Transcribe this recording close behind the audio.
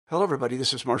Hello, everybody.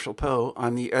 This is Marshall Poe.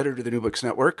 I'm the editor of the New Books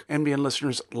Network. NBN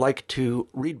listeners like to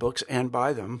read books and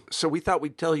buy them. So we thought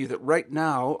we'd tell you that right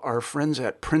now, our friends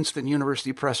at Princeton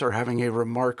University Press are having a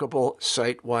remarkable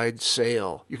site-wide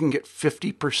sale. You can get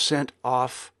 50%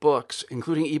 off books,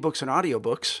 including ebooks and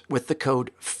audiobooks, with the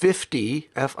code 50,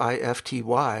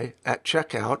 F-I-F-T-Y, at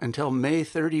checkout until May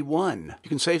 31. You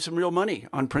can save some real money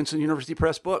on Princeton University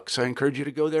Press books. I encourage you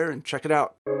to go there and check it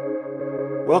out.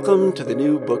 Welcome to the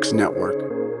New Books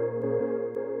Network.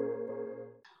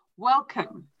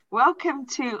 Welcome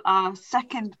to our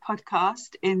second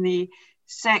podcast in the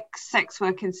Sex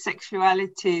Work and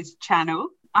Sexualities channel.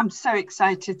 I'm so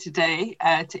excited today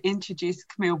to introduce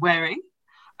Camille Waring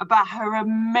about her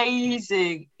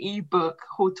amazing ebook,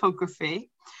 Hortography.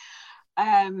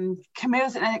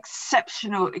 Camille's an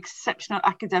exceptional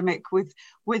academic with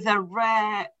a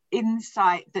rare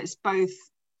insight that's both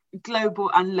global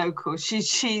and local. She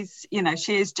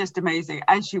is just amazing,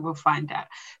 as you will find out.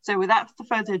 So without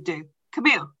further ado,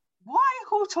 Camille, why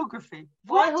hortography?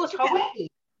 Why hortography?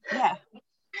 Yeah.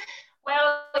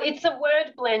 Well, it's a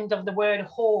word blend of the word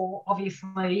whore,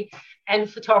 obviously, and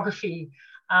photography.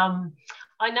 I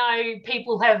know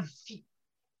people have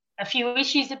a few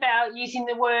issues about using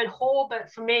the word whore, but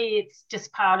for me, it's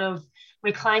just part of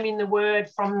reclaiming the word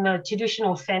from the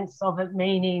traditional sense of it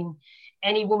meaning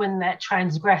any woman that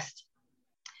transgressed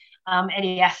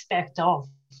any aspect of,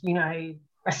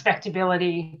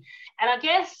 respectability. And I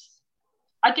guess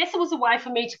it was a way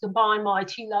for me to combine my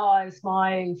two lives,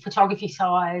 my photography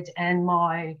side and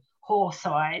my whore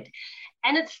side.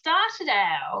 And it started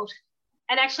out,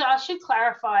 and actually I should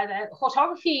clarify that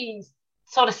hortography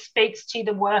sort of speaks to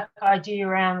the work I do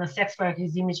around the sex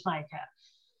worker's image maker.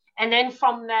 And then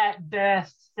from that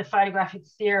birthed the Photographic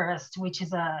Theorist, which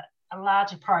is a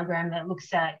larger program that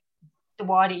looks at the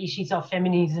wider issues of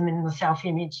feminism and the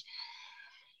self-image.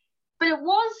 But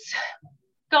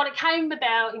it came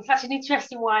about in such an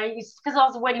interesting way because I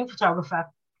was a wedding photographer.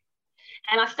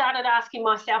 And I started asking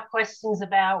myself questions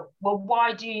about, well,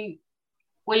 why do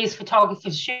we as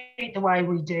photographers shoot the way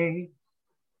we do?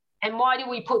 And why do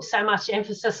we put so much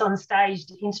emphasis on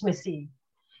staged intimacy?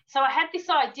 So I had this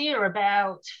idea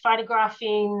about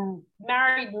photographing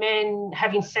married men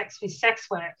having sex with sex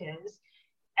workers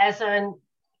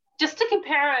just to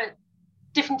compare it,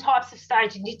 different types of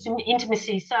staged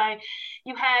intimacy. So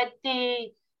you had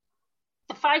the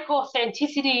fake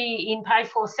authenticity in paid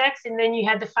for sex, and then you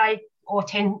had the fake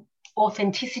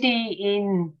authenticity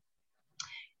in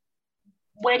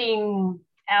wedding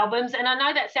albums. And I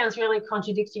know that sounds really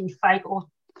contradictory, fake or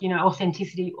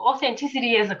authenticity.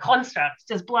 Authenticity as a construct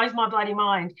just blows my bloody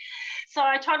mind. So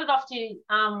I trotted off to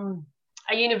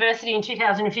a university in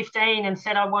 2015 and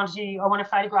said I want to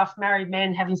photograph married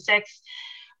men having sex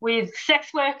with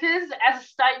sex workers as a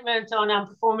statement on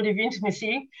performative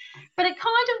intimacy. But it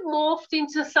kind of morphed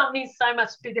into something so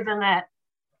much bigger than that.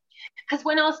 Because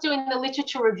when I was doing the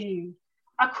literature review,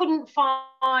 I couldn't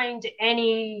find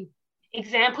any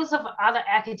examples of other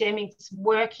academics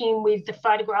working with the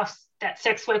photographs that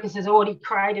sex workers has already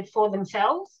created for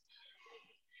themselves.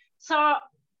 So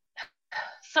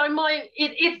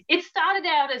it started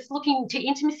out as looking to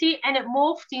intimacy, and it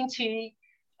morphed into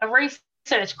a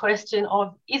research question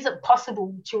of, is it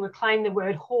possible to reclaim the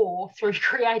word whore through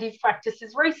creative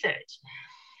practices research?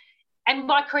 And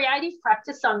by creative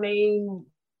practice, I mean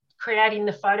creating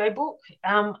the photo book.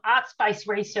 Arts-based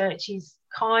research is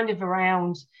kind of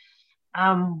around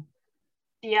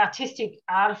the artistic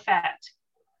artifact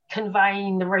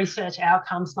conveying the research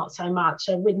outcomes, not so much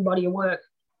a written body of work.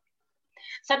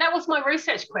 So that was my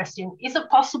research question. Is it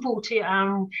possible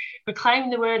to reclaim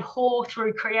the word whore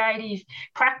through creative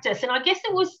practice? And I guess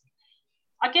I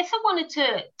wanted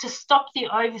to stop the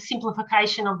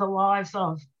oversimplification of the lives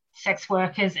of sex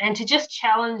workers and to just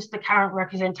challenge the current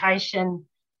representation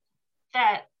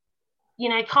that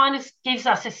kind of gives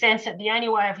us a sense that the only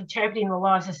way of interpreting the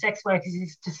lives of sex workers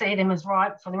is to see them as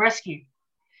ripe for the rescue.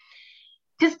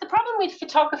 Because the problem with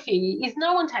photography is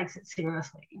no one takes it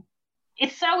seriously.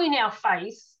 It's so in our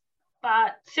face,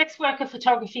 but sex worker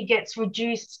photography gets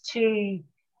reduced to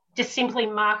just simply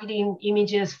marketing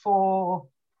images to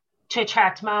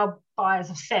attract male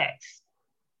buyers of sex.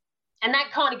 And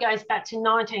that kind of goes back to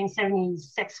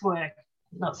 1970s sex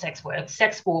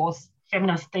wars,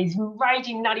 feminists, these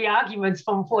raging nutty arguments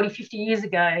from 40, 50 years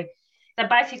ago that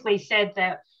basically said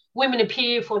that women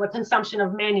appear for the consumption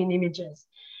of men in images.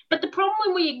 But the problem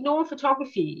when we ignore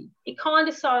photography, it kind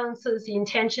of silences the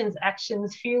intentions,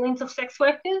 actions, feelings of sex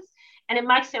workers, and it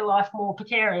makes their life more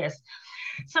precarious.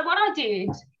 So what I did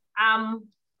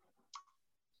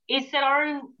is that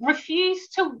I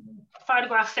refused to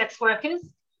photograph sex workers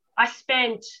I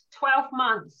spent 12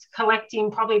 months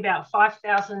collecting probably about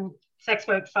 5,000 sex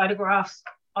work photographs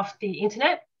off the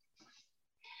internet.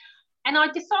 And I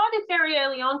decided very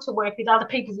early on to work with other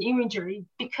people's imagery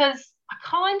because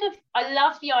I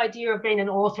love the idea of being an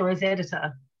author as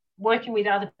editor, working with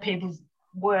other people's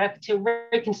work to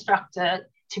reconstruct it,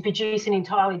 to produce an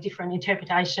entirely different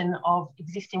interpretation of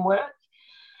existing work.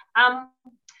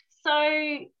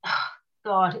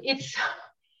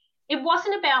 It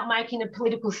wasn't about making a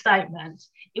political statement.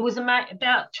 It was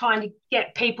about trying to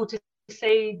get people to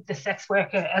see the sex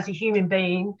worker as a human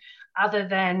being other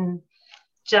than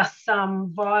just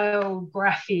some vile,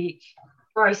 graphic,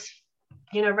 gross,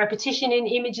 repetition in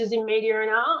images in media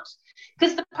and art.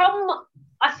 Because the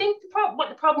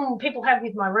problem people have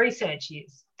with my research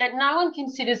is that no one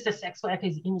considers the sex worker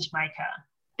as image maker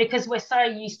because we're so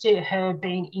used to her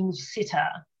being image sitter.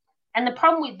 And the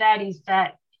problem with that is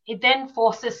that it then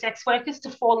forces sex workers to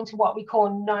fall into what we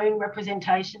call known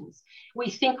representations. We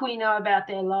think we know about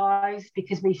their lives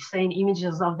because we've seen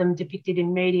images of them depicted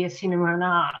in media, cinema, and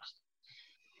art.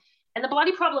 And the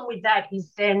bloody problem with that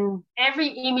is then every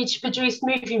image produced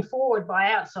moving forward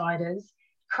by outsiders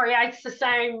creates the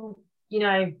same,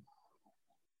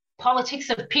 politics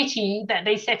of pity that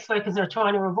these sex workers are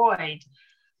trying to avoid.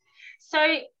 So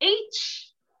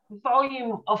each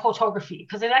volume of photography,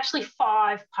 because there's actually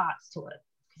 5 parts to it,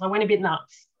 because I went a bit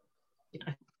nuts.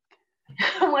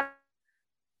 One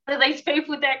of these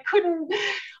people that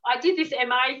I did this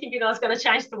MA thinking I was going to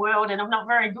change the world, and I'm not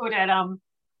very good at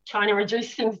trying to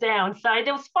reduce things down. So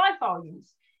there was 5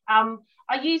 volumes.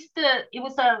 It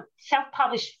was a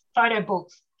self-published photo book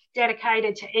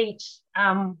dedicated to each,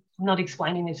 I'm not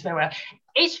explaining this very well.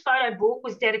 Each photo book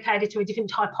was dedicated to a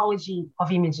different typology of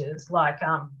images, like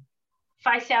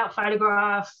face-out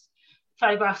photographs,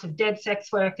 photographs of dead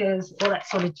sex workers, all that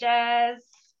sort of jazz.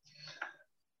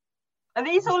 Are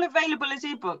these all available as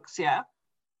ebooks, yeah?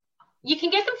 You can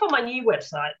get them from my new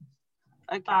website.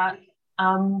 Okay. But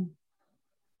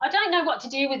I don't know what to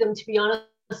do with them, to be honest,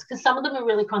 because some of them are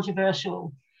really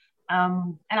controversial.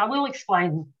 And I will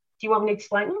explain them. Do you want me to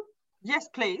explain them? Yes,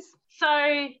 please. So,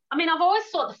 I've always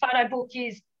thought the photo book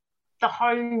is the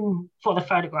home for the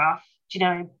photograph,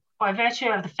 by virtue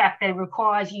of the fact that it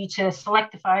requires you to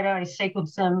select the photos,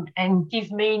 sequence them, and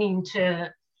give meaning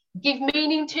to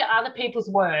other people's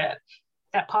work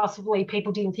that possibly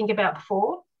people didn't think about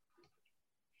before.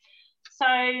 So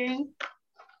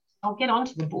I'll get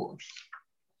onto the books.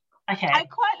 Okay. I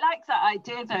quite like that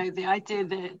idea, though, the idea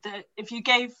that if you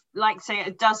gave, like, say, a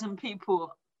dozen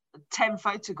people 10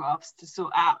 photographs to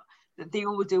sort out, that the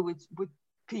order would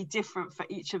be different for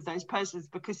each of those persons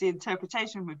because the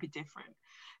interpretation would be different.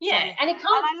 Yeah, so, and I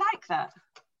like that.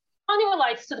 Kind of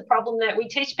relates to the problem that we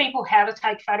teach people how to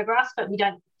take photographs, but we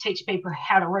don't teach people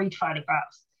how to read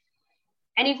photographs.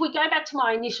 And if we go back to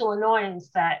my initial annoyance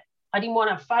that I didn't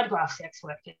want to photograph sex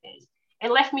workers, it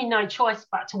left me no choice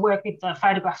but to work with the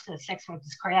photographs that sex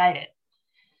workers created.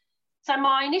 So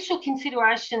my initial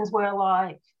considerations were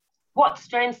like, what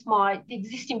strengths might the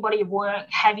existing body of work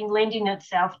having lending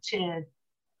itself to,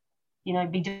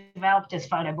 be developed as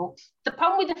photo books? The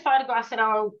problem with the photographs that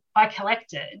I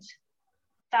collected,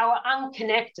 they were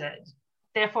unconnected.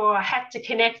 Therefore, I had to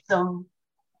connect them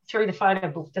through the photo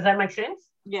book. Does that make sense?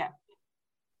 Yeah.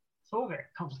 It's all very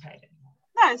complicated.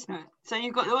 No, it's not. So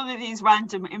you've got all of these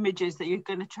random images that you're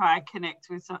going to try and connect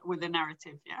with a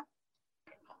narrative, yeah?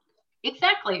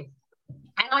 Exactly.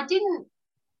 And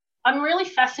I'm really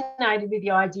fascinated with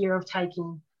the idea of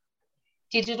taking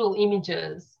digital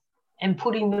images and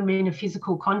putting them in a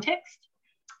physical context.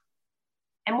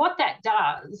 And what that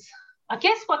does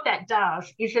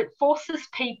is it forces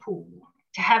people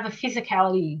to have a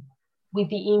physicality with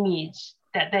the image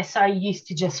that they're so used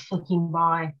to just flicking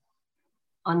by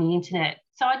on the internet.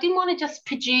 So I didn't want to just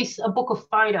produce a book of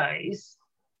photos,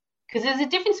 because there's a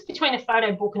difference between a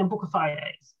photo book and a book of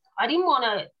photos. I didn't want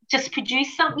to just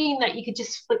produce something that you could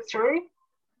just flick through.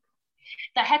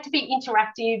 They had to be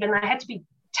interactive and they had to be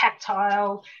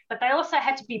tactile, but they also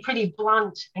had to be pretty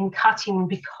blunt and cutting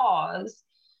because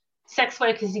sex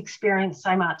workers experience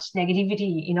so much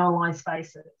negativity in online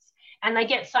spaces and they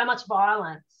get so much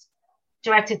violence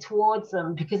directed towards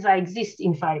them because they exist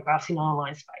in photographs in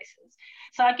online spaces.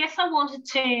 So I guess I wanted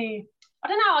to,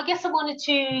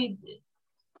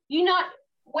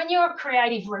 when you're a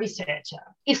creative researcher,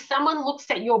 if someone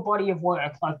looks at your body of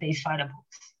work like these photo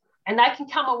books and they can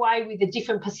come away with a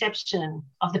different perception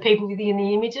of the people within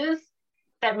the images,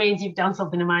 that means you've done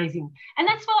something amazing. And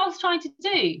that's what I was trying to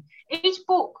do. Each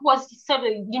book was sort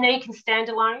of unique and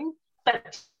standalone,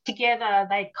 but together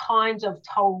they kind of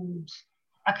told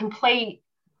a complete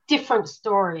different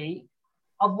story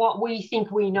of what we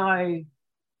think we know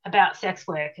about sex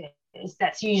workers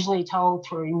that's usually told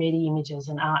through media images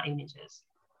and art images.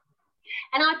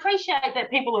 And I appreciate that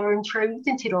people are intrigued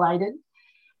and titillated,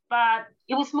 but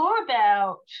it was more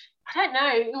about, I don't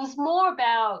know, it was more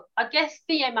about, I guess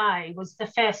VMA was the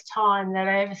first time that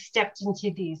I ever stepped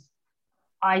into this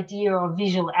idea of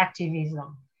visual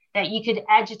activism, that you could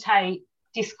agitate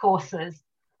discourses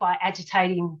by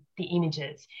agitating the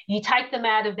images. You take them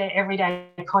out of their everyday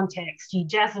context, you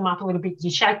jazz them up a little bit, you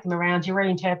shake them around, you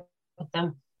reinterpret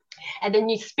them, and then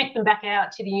you spit them back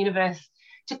out to the universe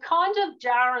to kind of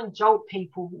jar and jolt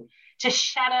people, to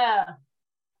shatter, I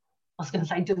was going to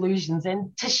say delusions,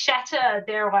 and to shatter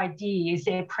their ideas,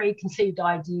 their preconceived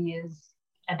ideas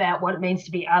about what it means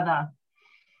to be other.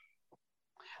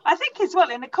 I think as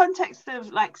well, in the context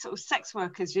of like sort of sex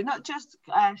workers, you're not just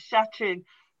shattering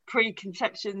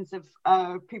preconceptions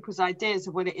of people's ideas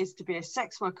of what it is to be a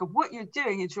sex worker. What you're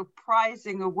doing is you're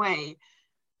prizing away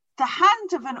the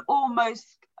hand of an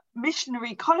almost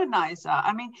missionary colonizer.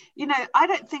 I mean, you know, I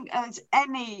don't think there's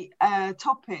any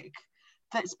topic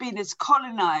that's been as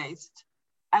colonized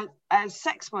as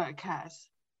sex work has.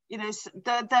 You know,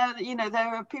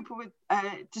 there are people with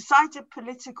decided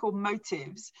political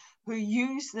motives who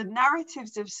use the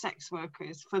narratives of sex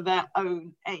workers for their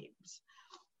own aims.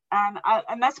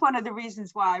 And that's one of the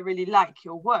reasons why I really like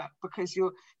your work, because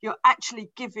you're actually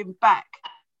giving back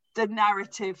the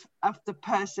narrative of the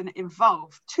person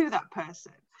involved to that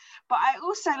person. But I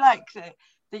also like that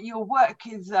your work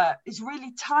is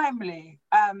really timely,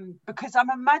 because I'm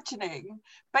imagining,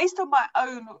 based on my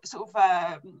own sort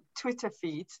of Twitter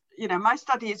feed, you know, my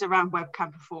study is around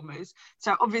webcam performers.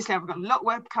 So obviously I've got a lot of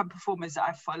webcam performers that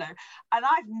I follow, and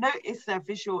I've noticed their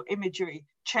visual imagery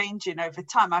changing over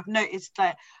time. I've noticed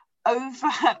that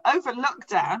over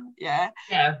lockdown,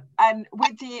 and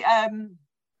with the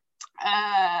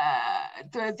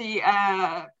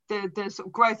sort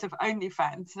of growth of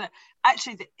OnlyFans, that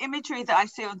actually the imagery that I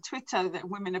see on Twitter that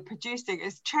women are producing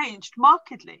has changed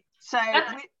markedly. So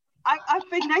I've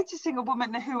been noticing a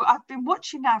woman who I've been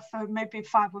watching now for maybe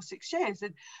 5 or 6 years,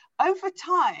 and over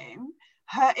time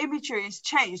her imagery has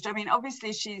changed. I mean,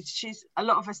 obviously she's a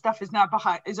lot of her stuff is now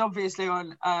is obviously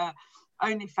on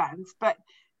OnlyFans, but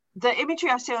the imagery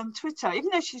I see on Twitter, even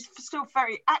though she's still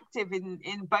very active in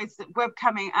both the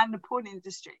webcamming and the porn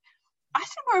industry, I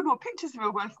see more and more pictures of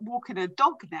her walking a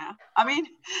dog now. I mean,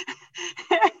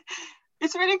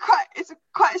 it's really quite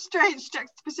a strange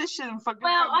juxtaposition from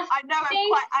I know her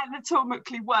quite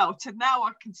anatomically well to now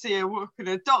I can see her walking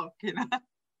a dog, you know.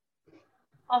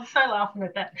 I'm so laughing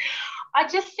at that. I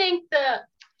just think that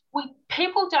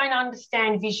people don't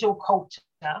understand visual culture.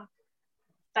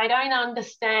 They don't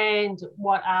understand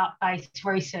what art-based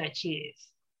research is.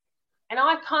 And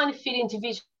I kind of fit into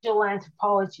visual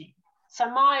anthropology. So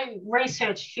my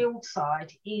research field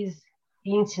site is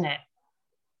the internet.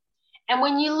 And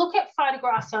when you look at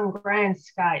photographs on grand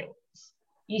scales,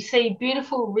 you see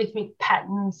beautiful rhythmic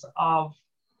patterns of,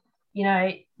 you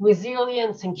know,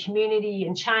 resilience and community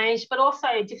and change, but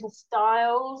also different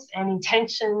styles and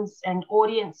intentions and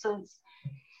audiences.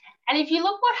 And if you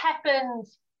look what happened,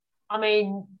 I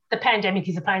mean, the pandemic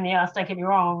is a pain in the ass, don't get me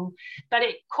wrong, but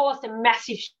it caused a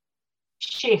massive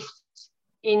shift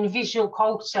in visual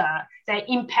culture that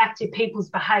impacted people's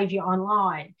behaviour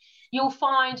online. You'll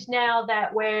find now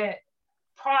that where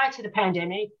prior to the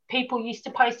pandemic, people used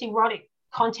to post erotic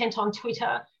content on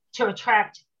Twitter to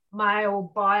attract male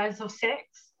buyers of sex.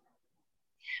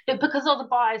 But because all the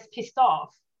buyers pissed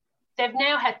off, they've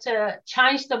now had to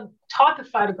change the type of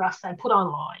photographs they put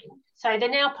online. So they're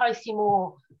now posting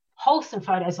more wholesome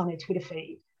photos on their Twitter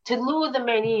feed to lure the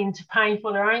men into paying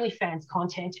for their OnlyFans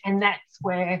content, and that's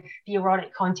where the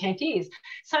erotic content is.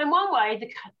 So in one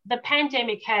way, the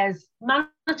pandemic has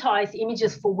monetized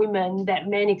images for women that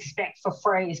men expect for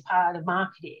free as part of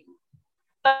marketing.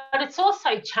 But it's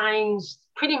also changed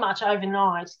pretty much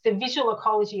overnight the visual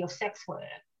ecology of sex work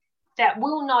that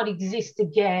will not exist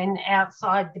again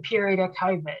outside the period of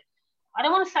COVID. I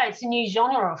don't want to say it's a new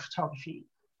genre of photography.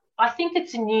 I think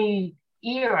it's a new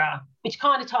era, which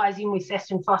kind of ties in with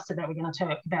Eston Foster that we're going to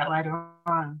talk about later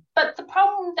on. But the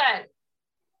problem that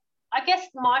I guess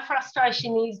my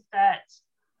frustration is that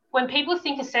when people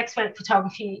think of sex work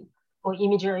photography or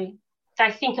imagery,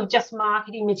 they think of just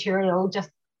marketing material,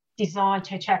 just designed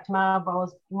to attract male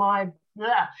buyers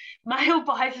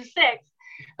of sex.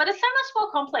 But it's so much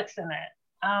more complex than that.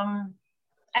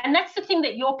 And that's the thing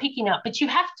that you're picking up, but you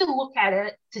have to look at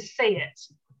it to see it.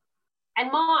 And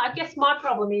I guess my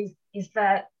problem is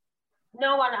that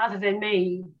no one other than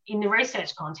me in the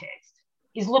research context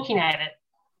is looking at it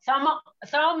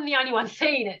I'm the only one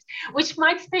seeing it, which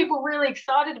makes people really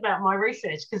excited about my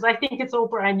research because they think it's all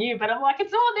brand new. But I'm like,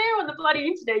 it's all there on the bloody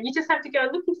internet. You just have to go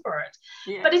looking for it.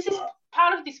 Yeah. But is this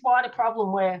part of this wider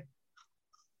problem where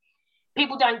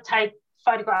people don't take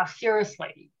photographs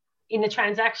seriously in the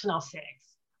transactional sex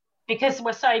because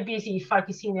we're so busy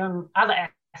focusing on other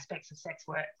aspects of sex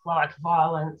work like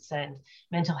violence and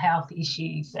mental health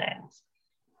issues? And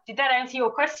did that answer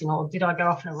your question, or did I go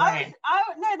off on a rant?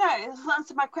 No, it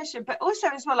answered my question. But also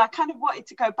as well, I kind of wanted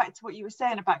to go back to what you were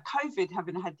saying about COVID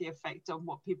having had the effect on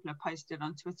what people are posting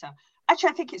on Twitter. Actually,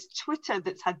 I think it's Twitter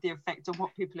that's had the effect on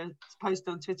what people are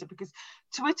posting on Twitter, because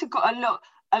Twitter got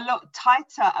a lot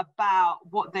tighter about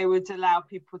what they would allow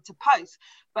people to post.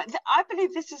 But I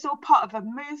believe this is all part of a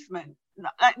movement,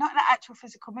 like not an actual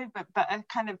physical movement, but a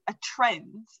kind of a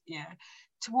trend,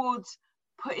 towards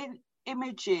putting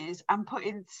images and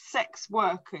putting sex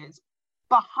workers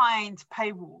behind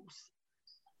paywalls.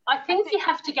 I think you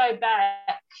have to go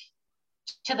back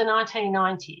to the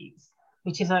 1990s,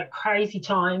 which is a crazy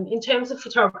time in terms of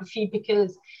photography,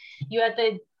 because you had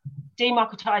the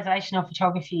democratization of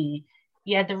photography,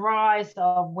 you had the rise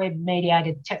of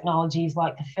web-mediated technologies,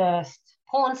 like the first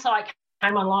porn site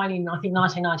came online in, I think,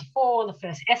 1994. The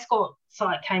first escort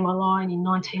site came online in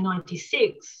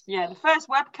 1996. Yeah, the first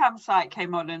webcam site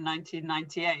came on in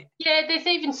 1998. Yeah, there's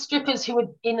even strippers who were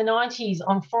in the 90s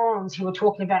on forums who were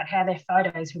talking about how their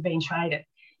photos were being traded.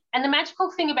 And the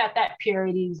magical thing about that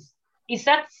period is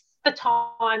that's the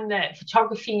time that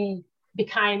photography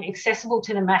became accessible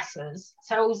to the masses.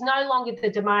 So it was no longer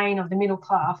the domain of the middle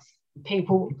class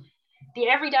people. The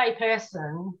everyday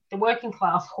person, the working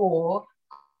class whore,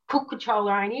 could control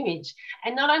her own image.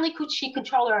 And not only could she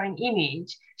control her own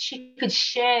image, she could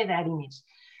share that image.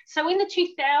 So in the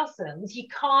 2000s, you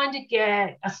kind of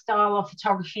get a style of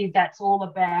photography that's all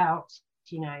about,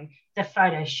 the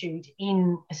photo shoot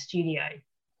in a studio.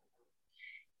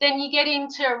 Then you get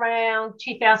into around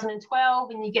 2012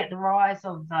 and you get the rise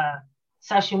of the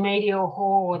social media whore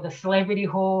or the celebrity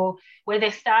whore, where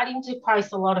they're starting to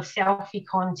post a lot of selfie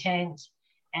content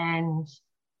and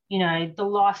the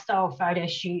lifestyle photo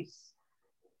shoots,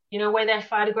 where they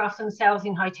photograph themselves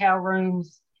in hotel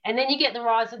rooms. And then you get the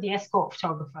rise of the escort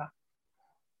photographer.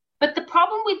 But the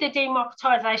problem with the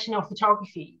democratization of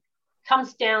photography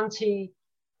comes down to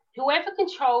whoever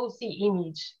controls the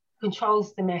image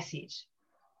controls the message.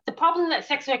 The problem that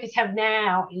sex workers have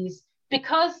now is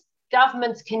because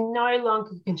governments can no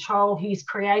longer control who's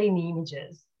creating the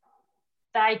images,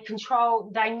 they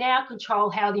now control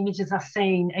how the images are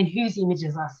seen and whose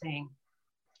images are seen.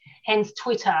 Hence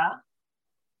Twitter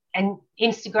and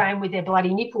Instagram with their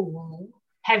bloody nipple wall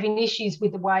having issues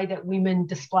with the way that women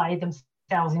display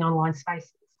themselves in online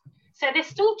spaces. So they're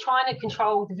still trying to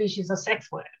control the visuals of sex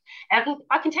work. And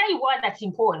I can tell you why that's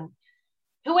important.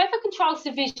 Whoever controls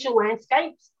the visual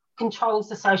landscapes controls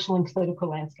the social and political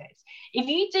landscapes. If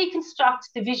you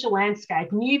deconstruct the visual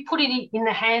landscape and you put it in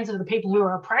the hands of the people who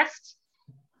are oppressed,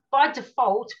 by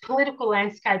default, political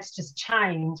landscapes just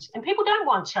change, and people don't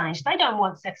want change. They don't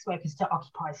want sex workers to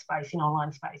occupy space in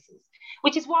online spaces,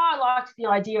 which is why I liked the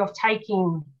idea of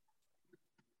taking,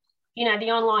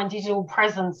 the online digital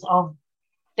presence of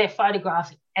their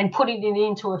photographs and putting it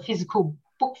into a physical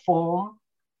book form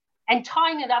and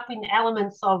tying it up in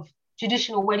elements of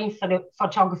traditional wedding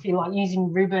photography, like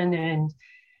using ribbon and,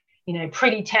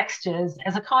 pretty textures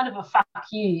as a kind of a fuck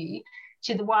you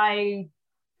to the way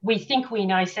we think we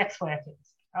know sex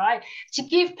workers, right? To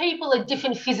give people a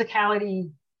different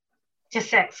physicality to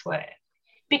sex work.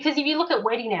 Because if you look at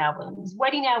wedding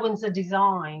albums are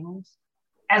designed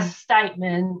as a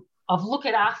statement of, look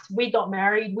at us, we got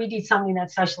married, we did something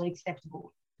that's socially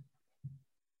acceptable.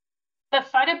 But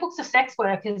photo books of sex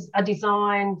workers are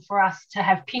designed for us to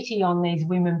have pity on these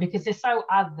women because they're so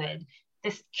othered.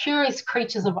 They're curious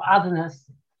creatures of otherness.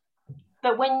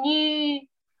 But when you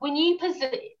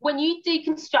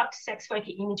deconstruct sex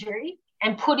worker imagery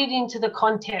and put it into the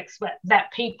context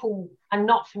that people are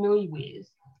not familiar with,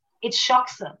 it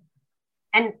shocks them.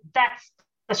 And that's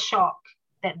the shock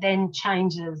that then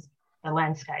changes the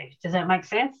landscape. Does that make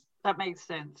sense? That makes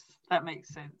sense.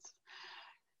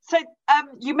 So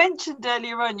you mentioned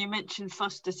earlier on,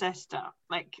 Foster Sester.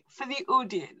 Like, for the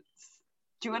audience,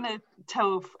 do you want to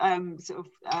tell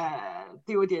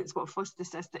the audience what Foster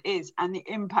Sester is and the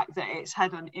impact that it's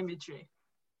had on imagery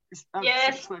of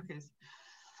sex workers?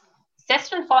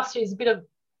 Sester and Foster is a bit of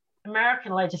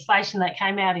American legislation that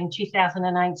came out in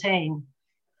 2018,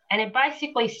 and it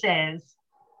basically says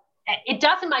it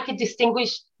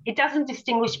doesn't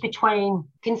distinguish between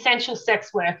consensual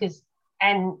sex workers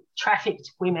and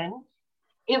trafficked women.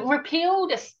 It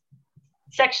repealed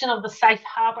section of the Safe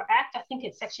Harbor Act. I think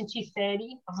it's Section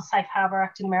 230 of the Safe Harbor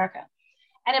Act in America.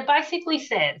 And it basically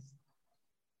says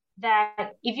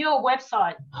that if your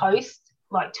website posts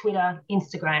like Twitter,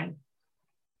 Instagram,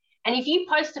 and if you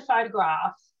post a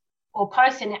photograph or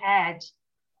post an ad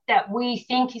that we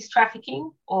think is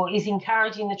trafficking or is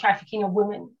encouraging the trafficking of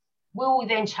women, we will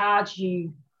then charge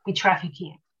you with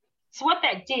trafficking. So what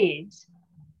that did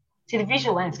to the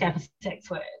visual landscape of sex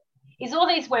work is all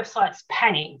these websites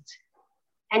panicked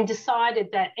and decided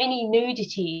that any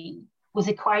nudity was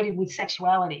equated with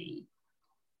sexuality.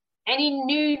 Any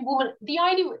nude woman,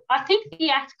 I think the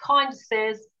Act kind of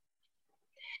says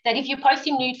that if you're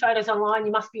posting nude photos online,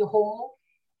 you must be a whore.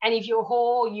 And if you're a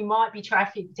whore, you might be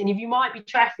trafficked. And if you might be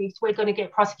trafficked, we're going to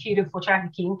get prosecuted for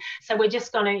trafficking. So we're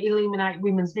just going to eliminate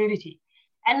women's nudity.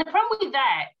 And the problem with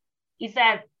that is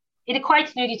that it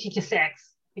equates nudity to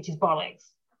sex, which is bollocks.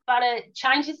 But it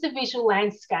changes the visual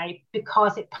landscape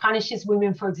because it punishes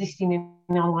women for existing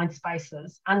in online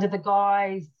spaces under the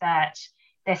guise that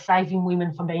they're saving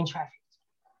women from being trafficked.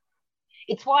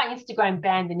 It's why Instagram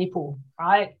banned the nipple,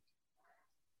 right?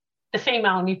 The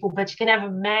female nipple, but you can have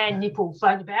a man nipple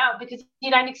floating about because you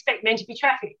don't expect men to be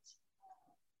trafficked.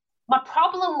 My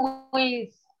problem with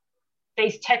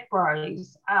these tech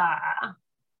bros are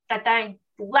that they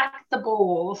lack the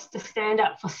balls to stand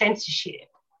up for censorship,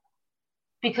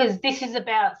 because this is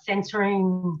about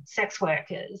censoring sex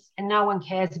workers and no one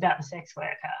cares about the sex worker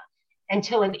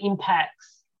until it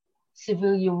impacts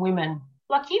civilian women.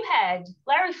 Like you had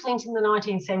Larry Flynt in the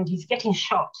 1970s getting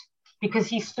shot because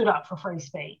he stood up for free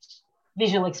speech,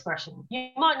 visual expression. You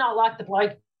might not like the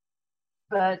bloke,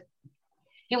 but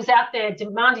he was out there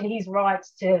demanding his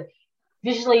rights to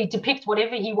visually depict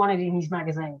whatever he wanted in his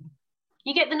magazine.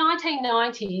 You get the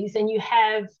 1990s and you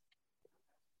have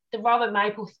the Robert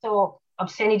Mapplethorpe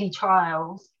obscenity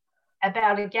trials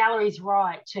about a gallery's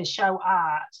right to show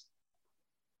art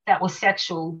that was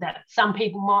sexual, that some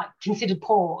people might consider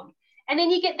porn. And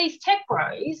then you get these tech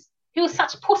bros who are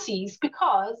such pussies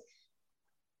because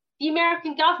the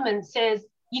American government says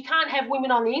you can't have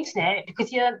women on the internet because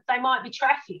they might be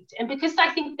trafficked. And because they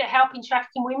think they're helping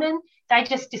trafficking women, they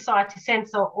just decide to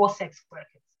censor all sex workers.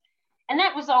 And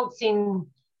that results in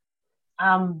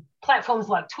platforms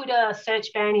like Twitter,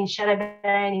 search banning, shadow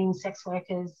banning sex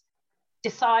workers,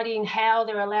 deciding how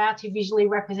they're allowed to visually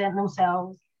represent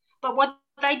themselves. But what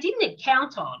they didn't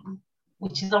count on,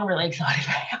 which is I'm really excited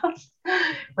about,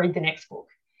 read the next book,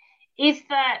 is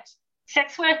that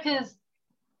sex workers,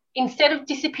 instead of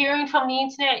disappearing from the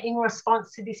internet in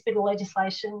response to this bit of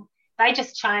legislation, they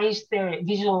just changed their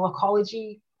visual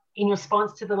ecology in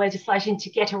response to the legislation to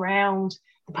get around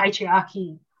the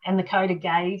patriarchy and the code of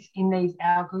gaze in these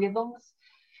algorithms.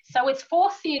 So it's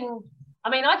forcing,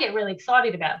 I get really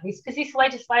excited about this because this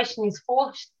legislation is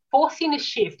forcing a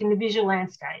shift in the visual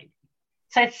landscape.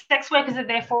 So sex workers are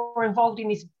therefore involved in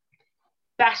this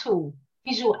battle,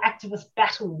 visual activist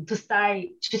battle to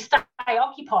stay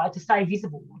occupied, to stay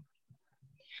visible.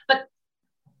 But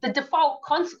the default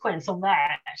consequence of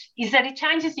that is that it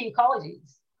changes the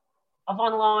ecologies of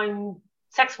online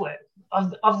sex work,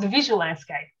 of the visual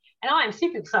landscape. And I am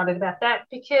super excited about that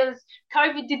because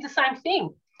COVID did the same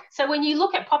thing. So when you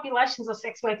look at populations of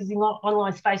sex workers in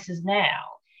online spaces now,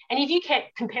 and if you can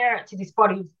compare it to this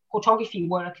body of photography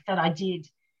work that I did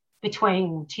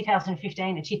between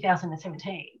 2015 and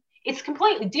 2017, it's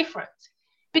completely different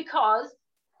because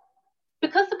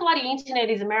the bloody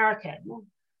internet is American,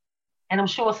 and I'm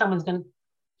sure someone's going to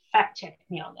fact check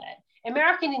me on that,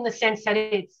 American in the sense that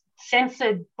it's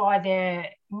censored by their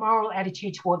moral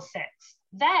attitude towards sex.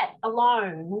 That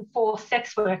alone forced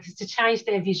sex workers to change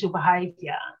their visual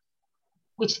behaviour,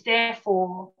 which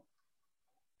therefore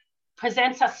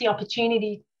presents us the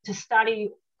opportunity to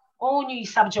study all new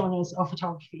subgenres of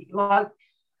photography. Like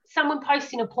someone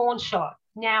posting a porn shot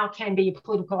now can be a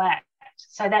political act.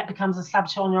 So that becomes a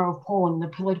subgenre of porn, the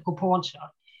political porn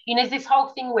shot. There's this whole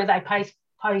thing where they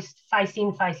post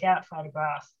face-in, face-out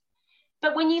photographs.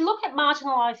 But when you look at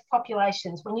marginalised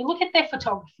populations, when you look at their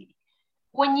photography,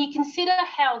 when you consider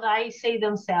how they see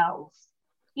themselves,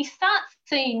 you start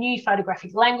seeing new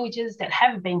photographic languages that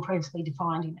haven't been previously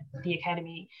defined in the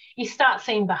academy. You start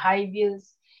seeing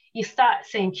behaviours, you start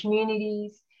seeing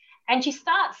communities, and you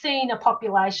start seeing a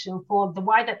population for the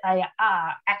way that they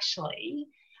are actually,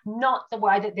 not the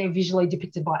way that they're visually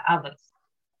depicted by others.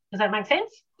 Does that make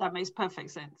sense? That makes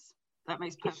perfect sense.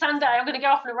 It's Sunday. I'm going to go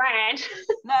off on a rant.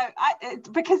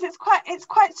 No, because it's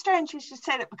quite strange you should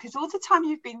say that, because all the time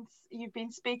you've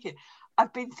been speaking,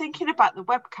 I've been thinking about the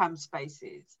webcam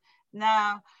spaces.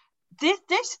 Now,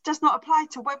 this does not apply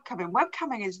to webcamming.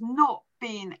 Webcamming is not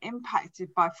being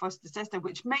impacted by foster sister,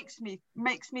 which makes me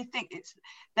think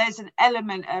there's an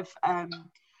element of an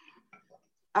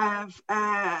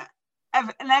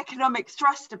economic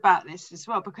thrust about this as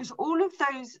well, because all of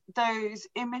those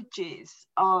images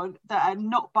that are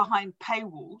not behind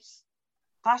paywalls,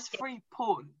 that's free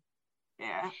porn.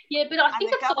 Yeah, but I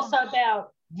think it's also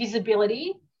about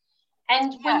visibility.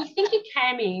 And when you think of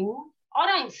camming, I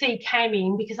don't see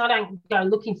camming because I don't go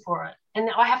looking for it, and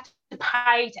I have to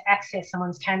pay to access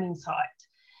someone's camming site.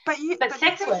 But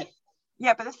sex work.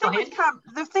 Yeah, but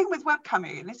the thing with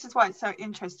webcamming, and this is why it's so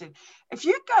interesting. If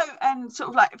you go and sort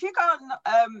of like, if you go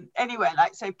on anywhere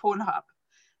like say Pornhub,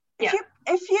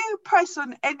 if you press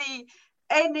on any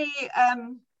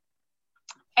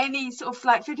sort of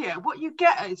like video, what you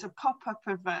get is a pop-up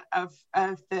of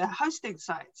the hosting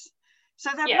sites. So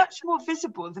they're much more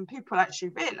visible than people actually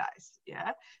realise.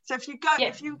 Yeah. So if you go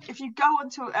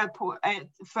onto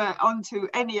onto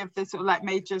any of the sort of like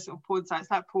major sort of porn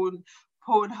sites like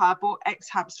Pornhub or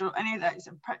Xhamster or any of those,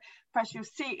 and press, you'll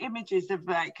see images of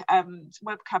like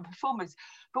webcam performers.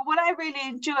 But what I really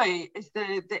enjoy is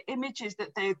the images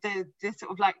that they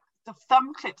sort of like the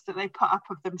thumb clips that they put up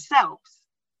of themselves,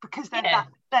 because they're that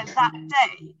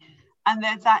day and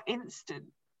they're that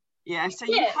instant. Yeah, so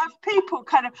you have people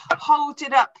kind of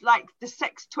holding up like the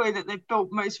sex toy that they've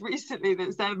built most recently,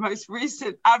 that's their most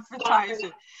recent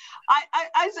advertising.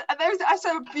 I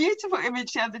saw a beautiful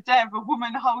image the other day of a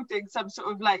woman holding some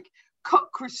sort of like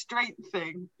cock restraint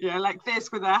thing, like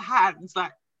this with her hands,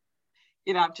 like,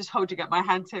 I'm just holding up my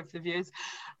hands here for the viewers.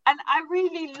 And I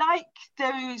really like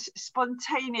those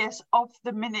spontaneous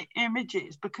off-the-minute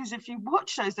images, because if you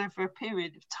watch those over a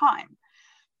period of time,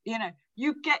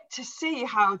 you get to see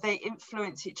how they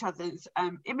influence each other's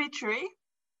imagery.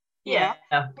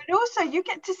 But also you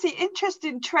get to see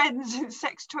interesting trends in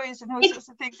sex toys and all sorts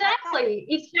of things. Exactly.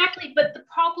 But the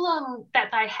problem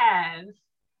that they have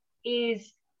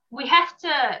is we have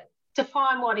to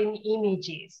define what an image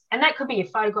is, and that could be a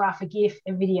photograph, a GIF,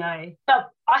 a video.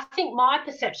 But I think my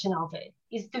perception of it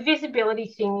is the visibility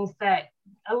thing is that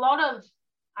a lot of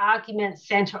arguments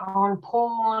centre on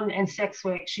porn and sex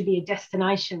work should be a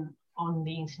destination on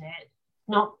the internet,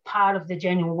 not part of the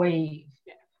general weave.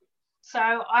 So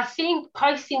I think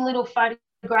posting little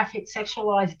photographic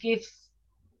sexualised GIFs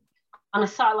on a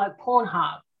site like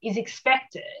Pornhub is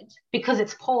expected because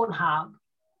it's Pornhub,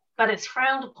 but it's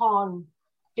frowned upon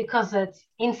because it's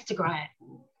Instagram.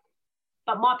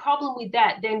 But my problem with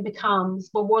that then becomes,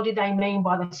 well, what do they mean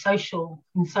by the social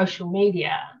in social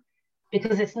media?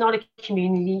 Because it's not a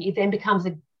community, it then becomes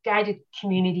a gated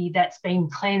community that's been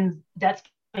cleansed, that's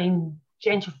been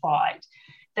gentrified,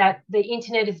 that the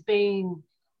internet has been,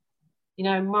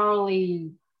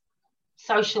 morally,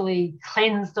 socially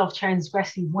cleansed of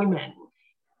transgressive women.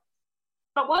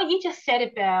 But what you just said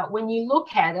about when you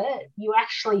look at it, you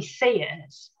actually see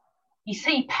it. You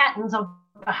see patterns of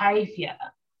behaviour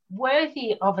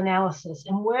worthy of analysis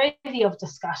and worthy of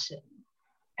discussion.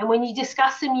 And when you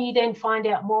discuss them, you then find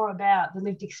out more about the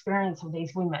lived experience of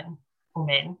these women or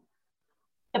men.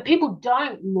 But people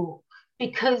don't look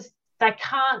because they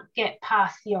can't get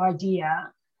past the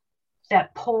idea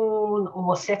that porn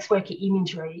or sex worker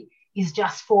imagery is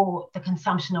just for the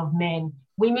consumption of men.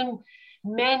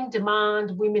 Men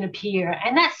demand, women appear.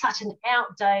 And that's such an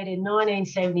outdated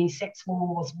 1970s sex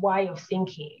wars way of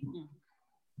thinking.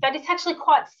 But it's actually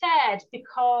quite sad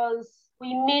because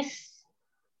we miss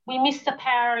the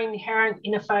power inherent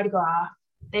in a photograph,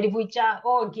 that if we just,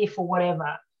 or a GIF or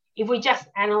whatever, if we just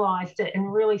analysed it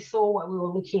and really saw what we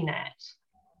were looking at,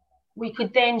 we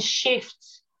could then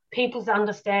shift people's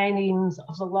understandings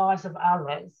of the lives of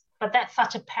others. But that's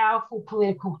such a powerful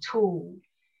political tool,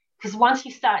 because once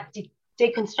you start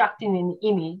deconstructing an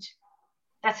image,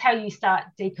 that's how you start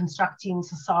deconstructing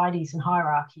societies and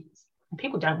hierarchies. And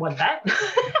people don't want that.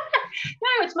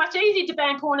 No, it's much easier to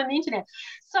ban porn on the internet.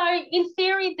 So in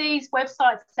theory, these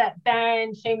websites that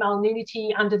ban female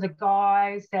nudity under the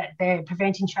guise that they're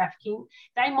preventing trafficking,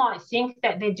 they might think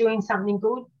that they're doing something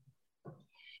good.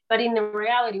 But in the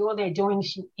reality, all they're doing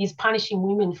is punishing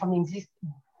women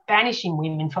banishing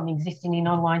women from existing in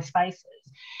online spaces.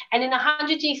 And in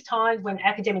 100 years' time, when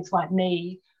academics like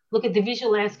me look at the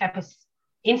visual landscape of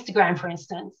Instagram, for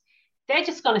instance, they're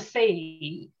just going to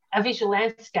see a visual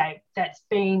landscape that's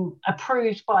been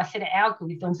approved by a set of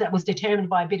algorithms that was determined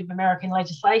by a bit of American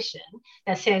legislation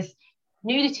that says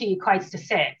nudity equates to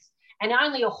sex, and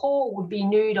only a whore would be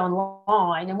nude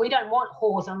online, and we don't want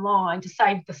whores online to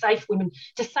save the safe women,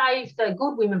 to save the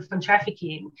good women from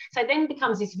trafficking. So then it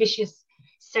becomes this vicious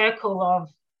circle of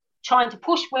trying to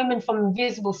push women from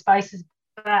invisible spaces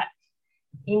back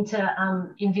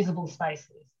into invisible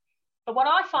spaces. But what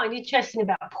I find interesting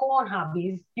about Pornhub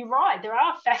is, you're right, there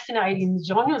are fascinating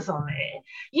genres on there.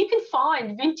 You can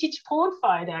find vintage porn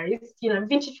photos,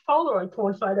 vintage Polaroid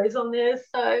porn photos on there.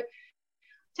 So I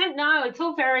don't know, it's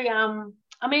all very,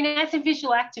 as a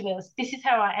visual activist, this is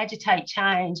how I agitate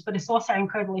change, but it's also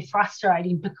incredibly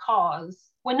frustrating because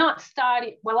I'm not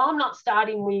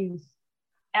starting with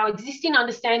our existing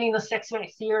understanding of sex work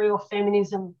theory or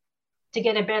feminism to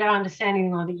get a better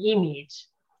understanding of the image.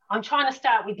 I'm trying to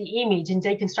start with the image and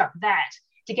deconstruct that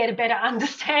to get a better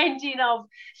understanding of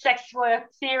sex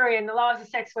work theory and the lives of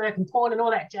sex work and porn and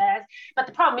all that jazz. But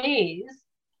the problem is,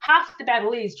 half the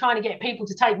battle is trying to get people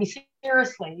to take me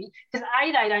seriously, because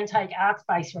A, they don't take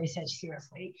arts-based research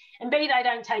seriously, and B, they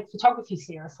don't take photography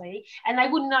seriously, and they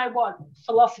wouldn't know what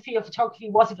philosophy or photography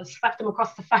was if it slapped them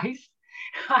across the face,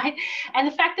 right? And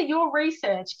the fact that your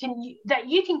research that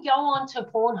you can go onto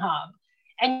Pornhub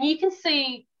and you can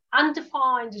see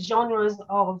undefined genres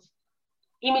of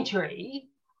imagery,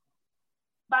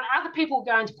 but other people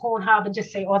go into Pornhub and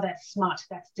just say, oh, that's smut,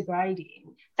 that's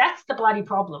degrading. That's the bloody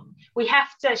problem. We have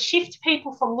to shift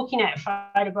people from looking at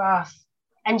photographs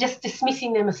and just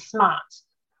dismissing them as smut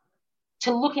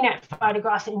to looking at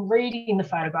photographs and reading the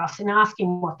photographs and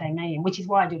asking what they mean, which is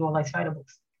why I did all those photo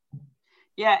books.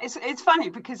 Yeah, it's funny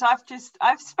because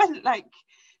I've spent like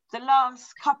the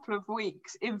last couple of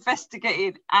weeks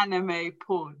investigating anime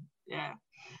porn, yeah,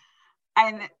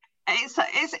 and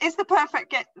it's the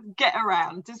perfect get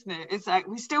around, isn't it? It's like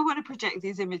we still want to project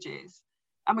these images,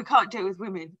 and we can't do it with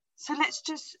women, so let's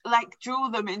just like draw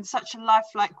them in such a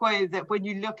lifelike way that when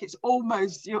you look,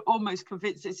 you're almost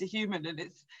convinced it's a human, and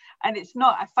it's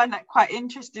not. I find that quite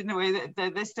interesting, the way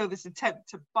that there's still this attempt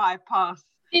to bypass.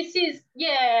 This is,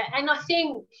 yeah, and I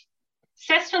think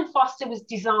Sester and Foster was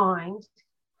designed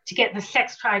to get the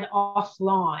sex trade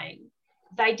offline.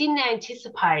 They didn't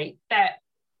anticipate that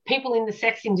people in the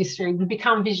sex industry would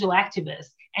become visual activists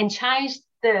and change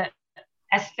the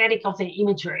aesthetic of their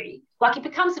imagery. Like, it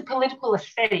becomes a political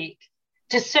aesthetic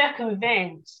to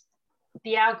circumvent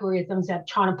the algorithms that are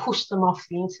trying to push them off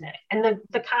the internet. And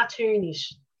the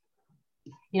cartoonish,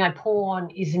 porn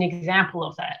is an example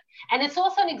of that. And it's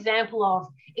also an example of,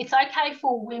 it's okay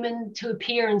for women to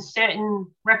appear in certain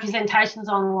representations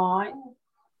online,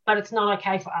 but it's not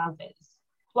okay for others.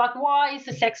 Like, why is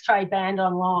the sex trade banned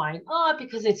online? Oh,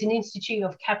 because it's an institute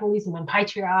of capitalism and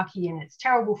patriarchy and it's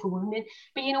terrible for women.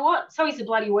 But you know what? So is the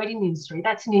bloody wedding industry.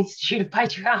 That's an institute of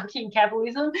patriarchy and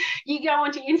capitalism. You go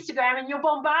onto Instagram and you're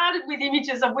bombarded with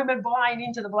images of women buying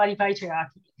into the bloody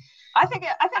patriarchy. I think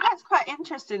that's quite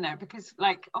interesting though, because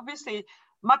like obviously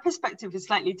my perspective is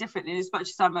slightly different in as much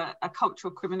as I'm a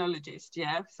cultural criminologist,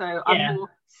 yeah. So yeah.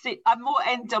 I'm more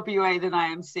NWA than I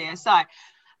am CSI.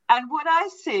 And what I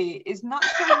see is not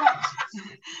so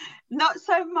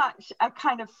much a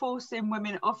kind of forcing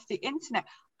women off the internet.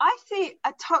 I see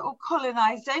a total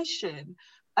colonization,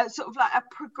 sort of like a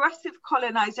progressive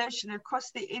colonization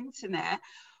across the internet,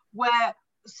 where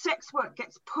sex work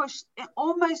gets pushed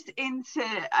almost into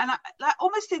a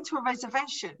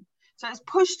reservation. So it's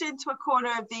pushed into a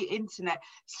corner of the internet,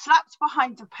 slapped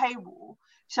behind a paywall,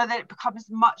 so that it becomes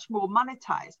much more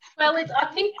monetized. Well,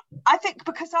 I think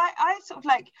because I sort of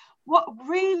like, what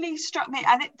really struck me,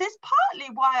 and this is partly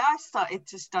why I started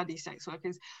to study sex work,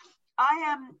 is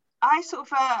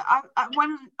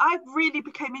when I really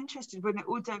became interested when the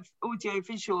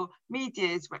audiovisual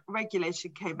media's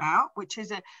regulation came out, which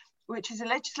is a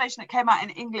legislation that came out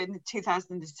in England in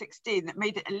 2016 that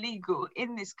made it illegal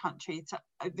in this country,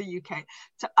 the UK,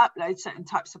 to upload certain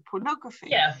types of pornography.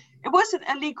 Yeah. It wasn't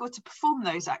illegal to perform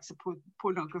those acts of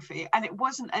pornography, and it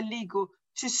wasn't illegal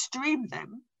to stream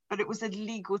them, but it was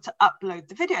illegal to upload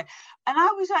the video. And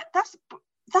I was like, that's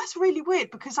really weird,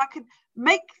 because I can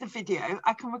make the video,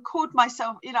 I can record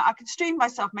myself, I can stream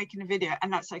myself making a video,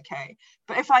 and that's okay.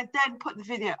 But if I then put the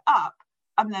video up,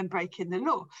 I'm then breaking the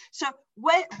law. So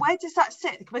where does that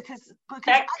sit? Because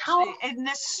actually in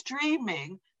the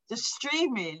streaming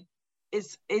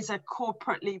is a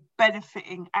corporately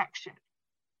benefiting action.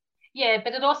 Yeah,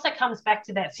 but it also comes back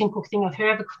to that simple thing of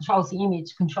whoever controls the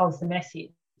image controls the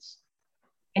message.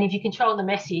 And if you control the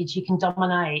message, you can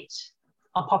dominate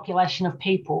a population of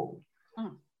people.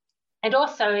 Mm. And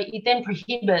also it then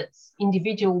prohibits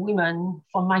individual women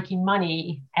from making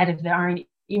money out of their own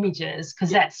images, because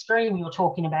that stream you're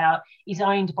talking about is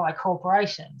owned by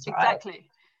corporations, right? Exactly.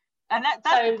 And that's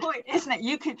the point, isn't it?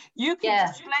 You can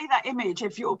display that image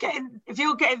if you're getting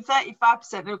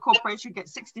 35% and a corporation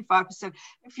gets 65%.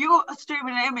 If you're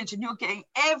streaming an image and you're getting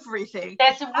everything,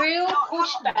 there's a real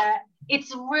pushback.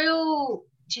 It's real,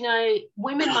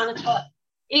 women monetize.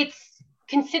 It's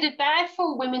considered bad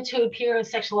for women to appear in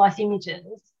sexualized images.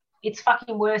 It's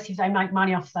fucking worse if they make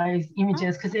money off those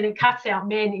images, because then it cuts out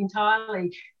men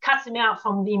entirely, cuts them out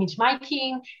from the image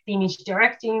making, the image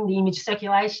directing, the image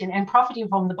circulation, and profiting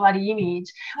from the bloody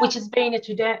image, which has been a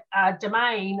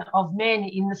domain of men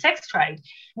in the sex trade.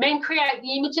 Men create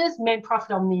the images, men profit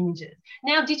on the images.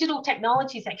 Now, digital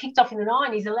technologies that kicked off in the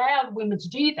 90s allowed women to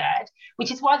do that,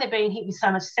 which is why they're being hit with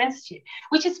so much censorship,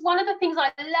 which is one of the things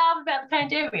I love about the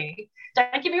pandemic.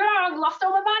 Don't get me wrong, lost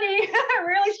all my money,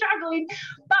 really struggling.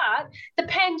 But the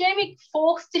pandemic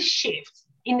forced a shift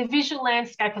in the visual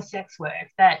landscape of sex work,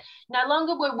 that no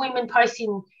longer were women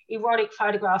posting erotic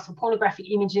photographs or pornographic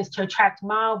images to attract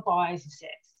male buyers of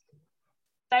sex.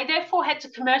 They therefore had to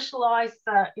commercialise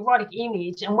the erotic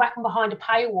image and whack them behind a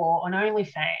paywall on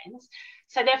OnlyFans.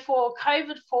 So therefore,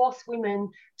 COVID forced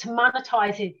women to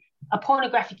monetise a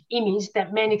pornographic image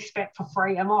that men expect for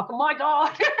free. I'm like, oh my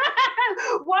God,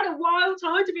 what a wild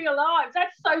time to be alive.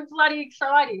 That's so bloody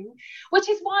exciting, which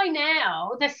is why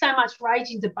now there's so much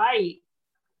raging debate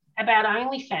about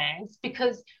OnlyFans,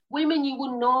 because women you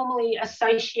would normally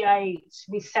associate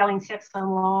with selling sex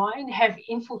online have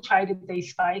infiltrated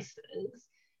these spaces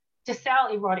to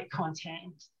sell erotic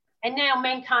content. And now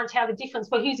men can't tell the difference.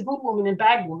 Well, who's a good woman and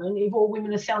bad woman if all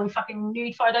women are selling fucking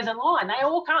nude photos online? They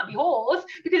all can't be whores,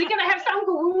 because you're going to have some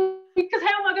good women, because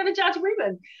how am I going to judge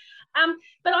women?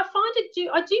 But I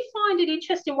do find it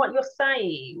interesting what you're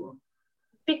saying,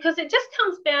 because it just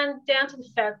comes down to the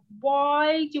fact,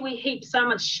 why do we heap so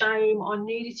much shame on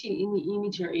nudity in the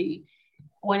imagery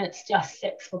when it's just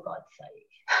sex, for God's sake?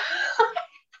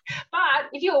 But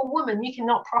if you're a woman, you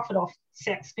cannot profit off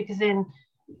sex, because then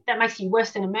that makes you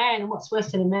worse than a man. And what's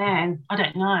worse than a man? I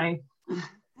don't know.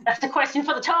 That's the question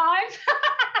for the Times.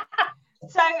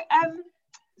 So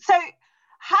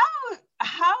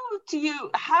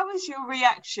how is your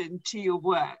reaction to your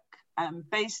work,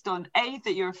 based on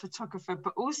that you're a photographer,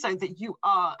 but also that you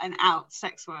are an out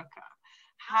sex worker?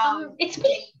 It's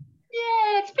pretty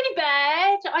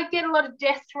bad. I get a lot of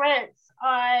death threats.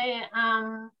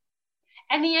 And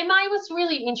the MA was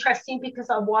really interesting because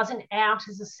I wasn't out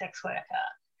as a sex worker,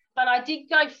 but I did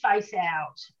go face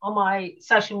out on my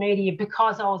social media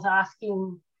because I was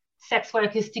asking sex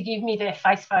workers to give me their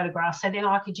face photographs so then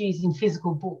I could use in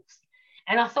physical books.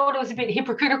 And I thought it was a bit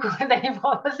hypocritical that if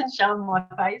I wasn't showing my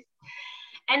face.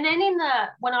 And then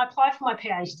when I applied for my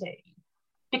PhD,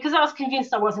 because I was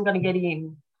convinced I wasn't going to get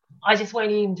in, I just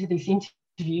went into this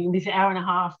interview, this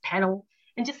hour-and-a-half panel,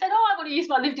 and just said, I want to use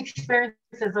my lived experience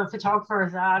as a photographer,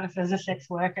 as an artist, as a sex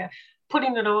worker,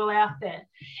 putting it all out there.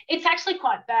 It's actually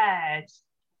quite bad.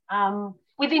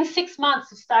 Within 6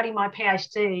 months of starting my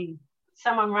PhD,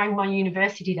 someone rang my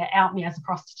university to out me as a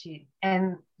prostitute.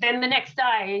 And then the next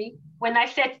day, when they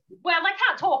said, well, they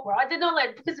can't talk, right? They're not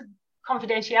allowed, because of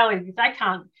confidentiality, they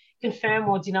can't confirm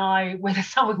or deny whether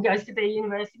someone goes to their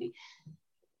university.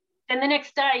 Then the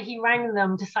next day, he rang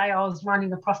them to say I was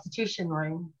running a prostitution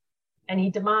room, and he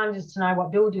demanded to know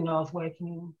what building I was working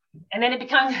in. And then it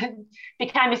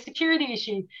became a security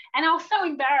issue. And I was so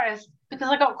embarrassed because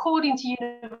I got called into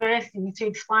university to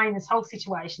explain this whole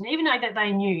situation, even though that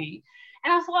they knew.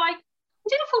 And I was like, I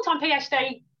did a full-time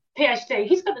PhD.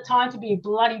 Who's got the time to be a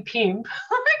bloody pimp?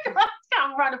 I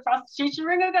can't run a prostitution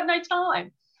ring. I've got no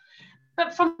time.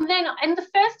 But from then, and the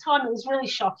first time it was really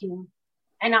shocking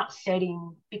and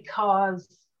upsetting, because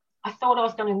I thought I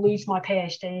was going to lose my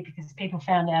PhD because people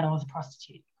found out I was a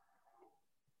prostitute.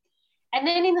 And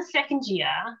then in the second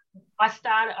year, I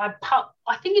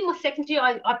think in my second year,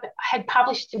 I had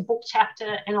published a book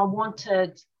chapter, and I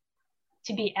wanted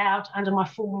to be out under my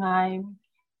full name.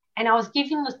 And I was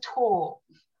giving the talk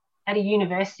at a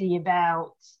university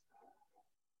about,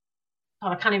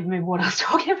 I can't even remember what I was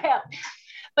talking about,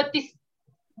 but this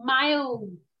male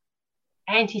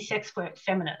anti-sex work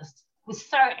feminist was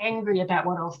so angry about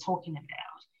what I was talking about.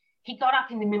 He got up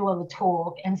in the middle of the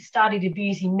talk and started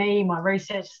abusing me, my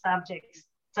research subjects,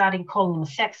 started calling them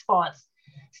sex bots,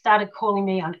 started calling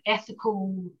me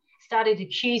unethical, started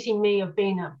accusing me of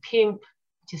being a pimp,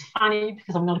 which is funny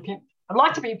because I'm not a pimp. I'd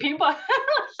like to be a pimp. I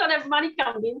don't have money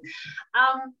coming in.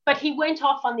 But he went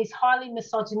off on this highly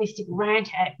misogynistic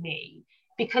rant at me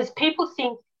because people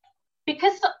think,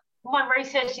 because my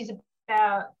research is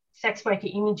about sex worker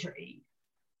imagery,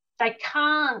 they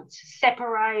can't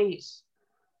separate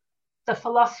the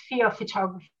philosophy of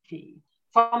photography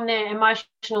from their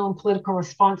emotional and political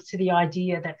response to the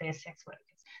idea that they're sex workers.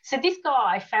 So this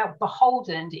guy felt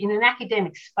beholden in an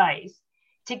academic space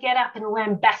to get up and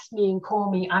lambast me and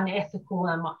call me unethical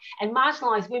and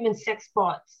marginalise women's sex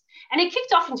bots. And it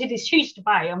kicked off into this huge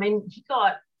debate. I mean, he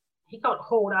got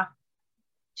hauled up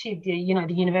to the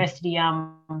university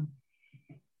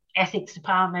ethics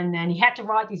department, and he had to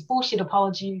write this bullshit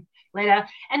apology letter.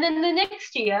 And then the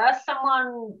next year,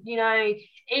 someone,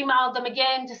 emailed them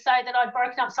again to say that I'd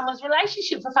broken up someone's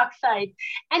relationship, for fuck's sake.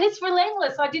 And it's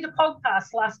relentless. I did a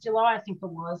podcast last July, I think it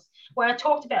was, where I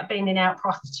talked about being an out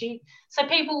prostitute. So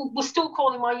people were still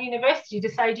calling my university to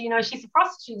say, do you know she's a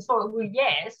prostitute? So, well,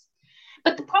 yes.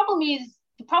 But the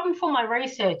problem for my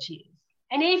research is,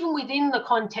 and even within the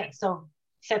context of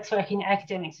sex work in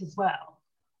academics as well,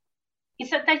 is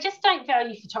that they just don't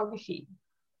value photography.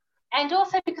 And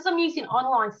also because I'm using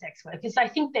online sex workers, they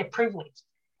think they're privileged.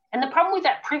 And the problem with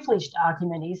that privileged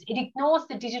argument is it ignores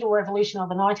the digital revolution of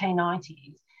the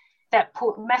 1990s that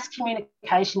put mass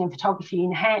communication and photography in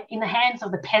the hands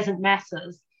of the peasant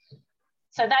masses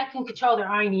so they can control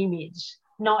their own image,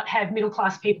 not have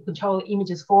middle-class people control the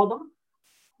images for them.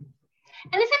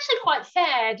 And it's actually quite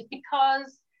sad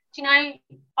because, I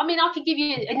could give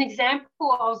you an example.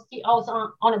 I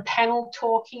was on a panel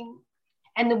talking,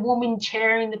 and the woman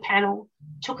chairing the panel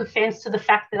took offence to the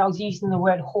fact that I was using the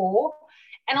word whore.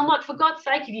 And I'm like, for God's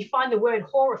sake, if you find the word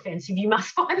whore offensive, you must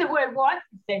find the word wife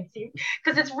offensive,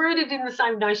 because it's rooted in the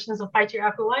same notions of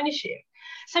patriarchal ownership.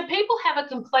 So people have a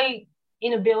complete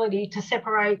inability to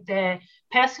separate their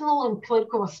personal and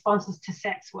political responses to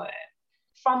sex work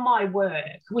from my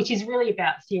work, which is really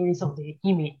about theories of the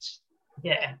image.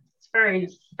 Yeah, it's very,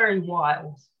 very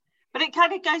wild. But it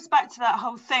kind of goes back to that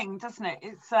whole thing, doesn't it?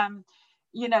 It's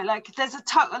there's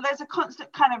a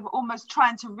constant kind of almost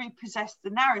trying to repossess the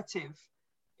narrative,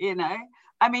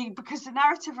 because the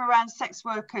narrative around sex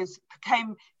workers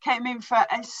came in for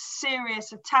a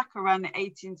serious attack around the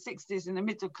 1860s, and the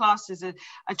middle classes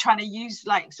are trying to use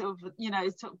sort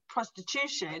of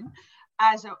prostitution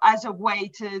as a way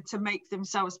to make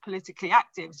themselves politically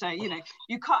active. So,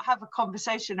 you can't have a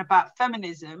conversation about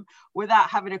feminism without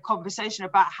having a conversation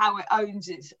about how it owes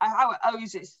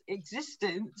its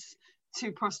existence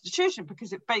to prostitution,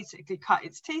 because it basically cut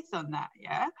its teeth on that.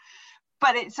 Yeah.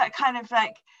 But it's that kind of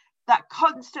that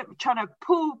constant trying to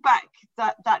pull back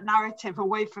that narrative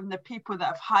away from the people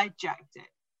that have hijacked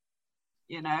it.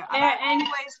 And I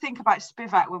always think about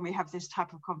Spivak when we have this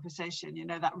type of conversation,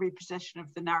 that repossession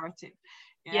of the narrative.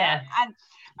 Yeah.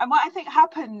 And what I think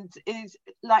happened is,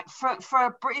 for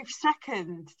a brief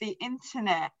second, the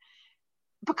internet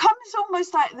becomes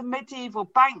almost like the medieval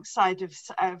bank side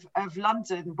of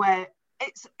London, where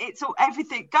it's all,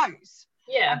 everything goes.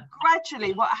 Yeah. And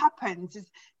gradually what happens is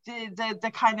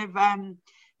the kind of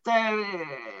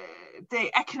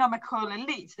the economical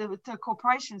elites, the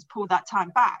corporations pull that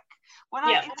time back. When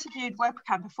I interviewed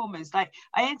webcam performers, I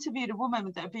interviewed a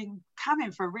woman that had been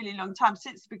camming for a really long time,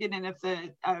 since the beginning of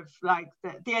the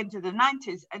end of the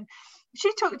 90s, and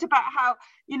she talked about how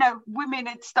women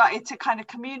had started to kind of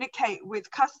communicate with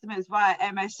customers via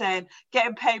MSN,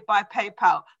 getting paid by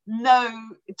PayPal, no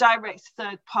direct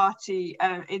third party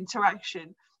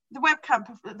interaction. The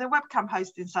webcam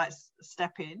hosting sites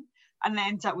step in, and they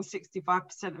end up with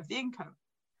 65% of the income.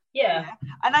 Yeah.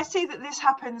 And I see that this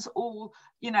happens all,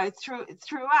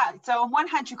 throughout. So on one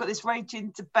hand, you've got this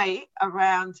raging debate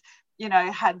around,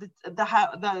 how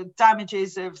the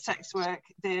damages of sex work,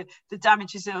 the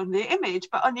damages on the image.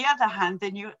 But on the other hand,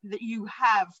 then you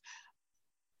have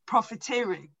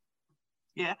profiteering.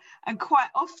 Yeah. And quite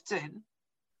often,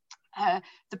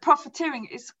 the profiteering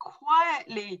is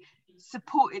quietly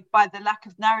supported by the lack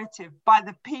of narrative, by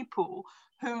the people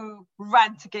who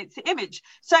rant against the image.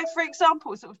 So, for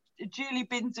example, sort of Julie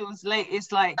Bindell's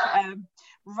latest rant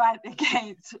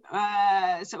against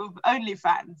sort of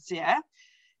OnlyFans, yeah.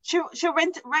 She'll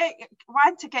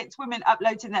rant against women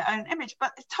uploading their own image,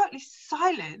 but it's totally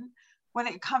silent when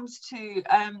it comes to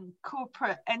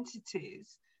corporate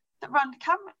entities that run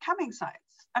camming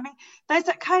sites. I mean, there's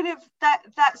a kind of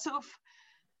that sort of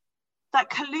that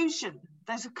collusion.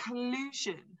 There's a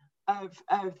collusion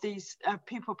of these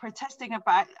people protesting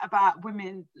about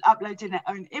women uploading their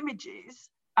own images,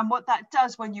 and what that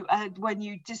does when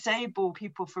you disable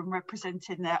people from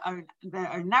representing their own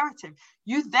narrative,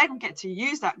 you then get to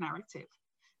use that narrative.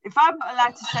 If I'm not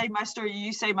allowed to say my story,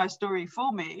 you say my story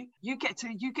for me. You get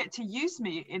to use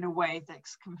me in a way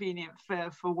that's convenient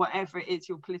for whatever it is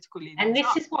your political leanings. And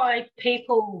this is why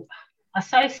people are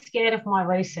so scared of my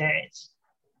research.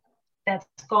 That's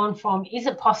gone from, is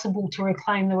it possible to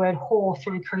reclaim the word whore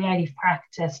through creative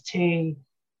practice, to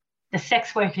the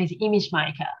sex worker's image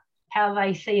maker, how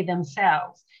they see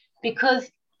themselves. Because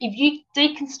if you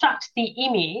deconstruct the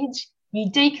image, you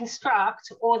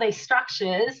deconstruct all these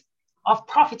structures of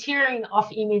profiteering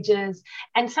off images.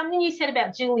 And something you said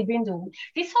about Julie Bindell,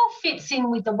 this all fits in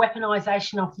with the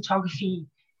weaponisation of photography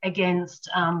against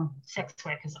sex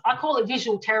workers. I call it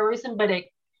visual terrorism, but it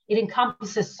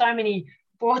encompasses so many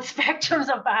broad spectrums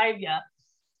of behaviour.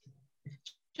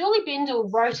 Julie Bindel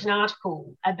wrote an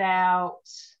article about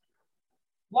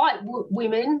white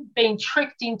women being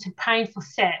tricked into paying for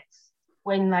sex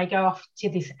when they go off to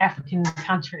this African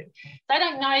country. They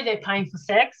don't know they're paying for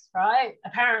sex, right?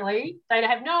 Apparently, they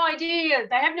have no idea.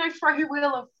 They have no free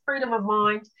will or freedom of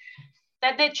mind.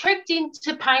 That they're tricked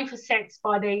into paying for sex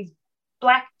by these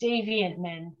black deviant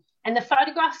men. And the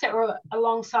photographs that were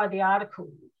alongside the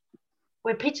article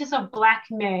were pictures of black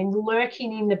men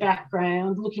lurking in the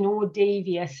background, looking all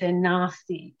devious and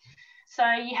nasty. So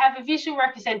you have a visual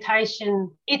representation.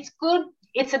 It's good.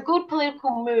 It's a good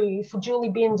political move for Julie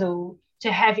Bindel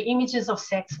to have images of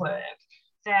sex work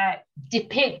that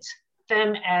depict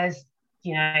them as,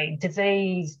 you know,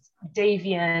 diseased,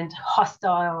 deviant,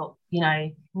 hostile, you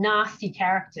know, nasty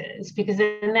characters, because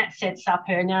then that sets up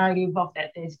her narrative of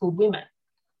that there's good women.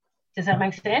 Does that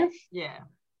make sense? Yeah.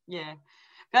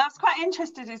 But I was quite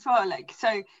interested as well, like,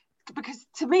 so because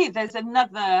to me there's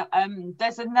another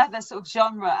sort of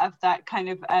genre of that kind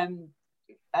of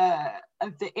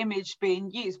the image being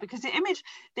used, because the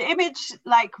image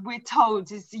like we're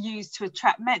told is used to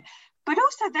attract men, but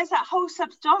also there's that whole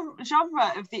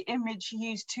subgenre of the image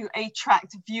used to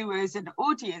attract viewers and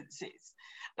audiences.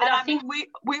 But I think we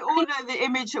all know the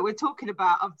image that we're talking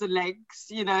about of the legs,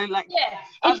 you know, like, yeah,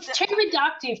 it's too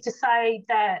reductive to say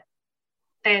that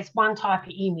there's one type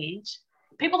of image.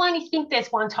 People only think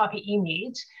there's one type of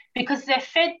image because they're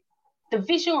fed the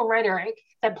visual rhetoric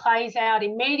that plays out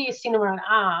in media, cinema and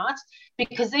art,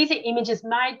 because these are images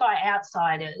made by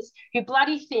outsiders who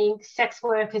bloody think sex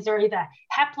workers are either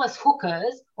hapless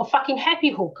hookers or fucking happy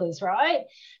hookers, right?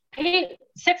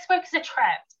 Sex workers are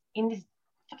trapped in this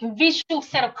fucking visual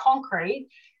set of concrete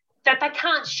that they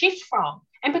can't shift from.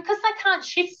 And because they can't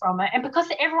shift from it, and because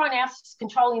everyone else is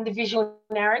controlling the visual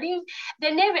narrative,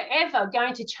 they're never, ever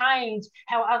going to change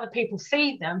how other people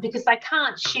see them, because they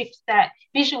can't shift that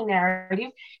visual narrative,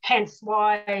 hence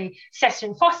why Sasha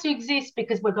and Foster exist,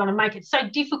 because we're going to make it so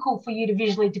difficult for you to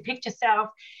visually depict yourself.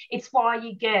 It's why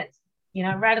you get, you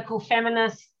know, radical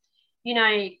feminists. You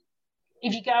know,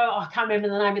 if you go, I can't remember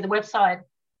the name of the website,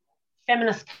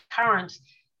 Feminist Current,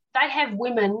 they have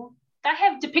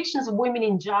depictions of women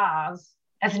in jars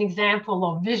as an example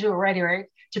of visual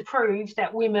rhetoric to prove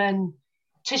that women,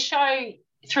 to show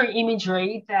through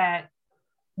imagery that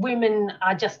women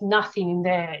are just nothing,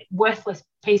 they're worthless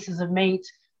pieces of meat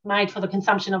made for the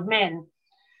consumption of men.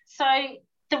 So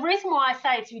the reason why I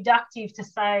say it's reductive to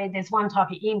say there's one type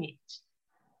of image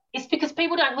is because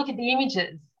people don't look at the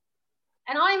images.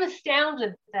 And I'm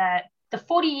astounded that the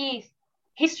 40-year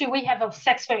history we have of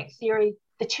sex work theory,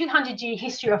 the 200-year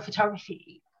history of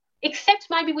photography, except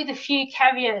maybe with a few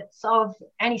caveats of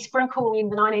Annie Sprinkle in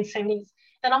the 1970s,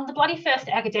 that I'm the bloody first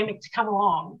academic to come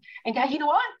along and go, you know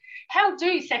what? How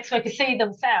do sex workers see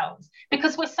themselves?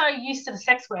 Because we're so used to the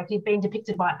sex worker being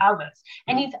depicted by others.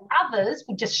 And if others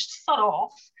would just sod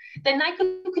off, then they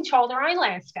could control their own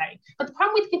landscape. But the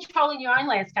problem with controlling your own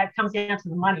landscape comes down to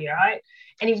the money, right?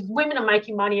 And if women are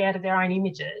making money out of their own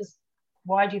images,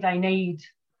 why do they need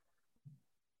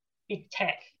big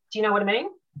tech? Do you know what I mean?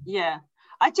 Yeah.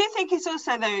 I do think it's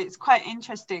also, though, it's quite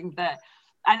interesting that,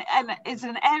 and it's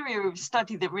an area of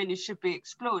study that really should be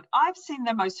explored. I've seen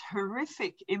the most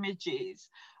horrific images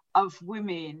of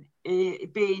women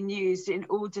being used in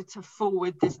order to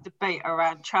forward this debate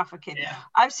around trafficking. Yeah.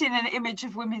 I've seen an image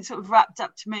of women sort of wrapped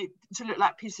up to look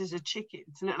like pieces of chicken,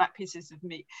 to look like pieces of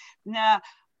meat. Now,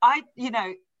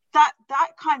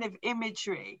 that kind of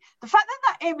imagery, the fact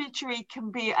that that imagery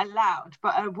can be allowed,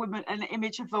 but an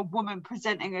image of a woman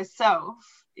presenting herself,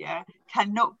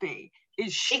 cannot be,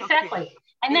 is shocking. Exactly.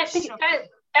 And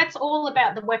that's all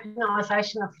about the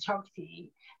weaponization of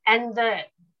photography and the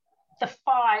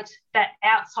fight that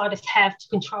outsiders have to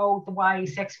control the way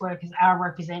sex workers are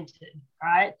represented,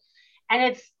 right? And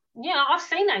it's, I've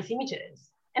seen those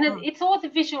images, and it's all the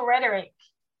visual rhetoric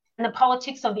and the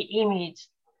politics of the image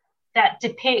that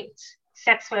depict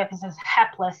sex workers as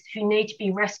hapless who need to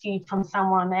be rescued from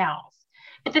someone else.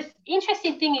 But the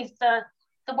interesting thing is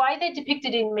the way they're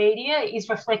depicted in media is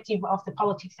reflective of the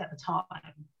politics at the time.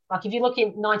 Like if you look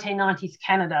in 1990s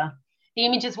Canada, the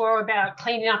images were about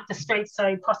cleaning up the streets,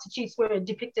 so prostitutes were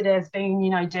depicted as being,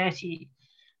 dirty.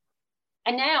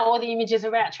 And now all the images are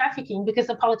about trafficking because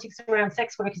the politics around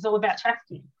sex work is all about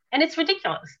trafficking. And it's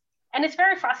ridiculous. And it's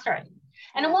very frustrating.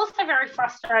 And I'm also very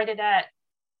frustrated at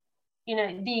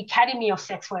the Academy of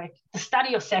Sex Work, the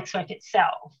study of sex work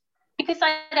itself, because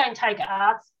they don't take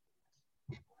arts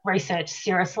research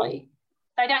seriously.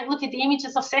 They don't look at the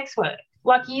images of sex work.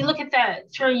 Like you look at the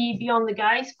 3 Year Beyond the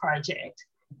Gays project,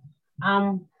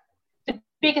 the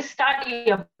biggest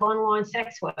study of online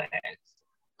sex work,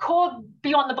 called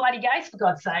Beyond the Bloody Gates, for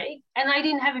God's sake, and they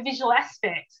didn't have a visual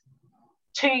aspect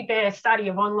to their study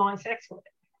of online sex work.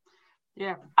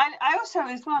 Yeah. I also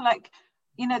as well, like,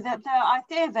 you know, the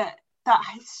idea that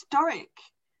historic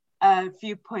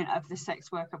viewpoint of the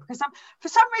sex worker, because for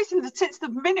some reason, since the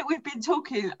minute we've been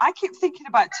talking, I keep thinking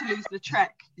about Toulouse-Lautrec,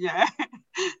 yeah,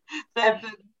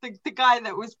 the guy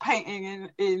that was painting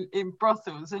in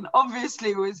brothels and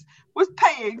obviously was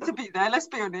paying to be there. Let's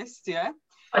be honest, yeah.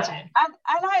 Okay. And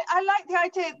I like the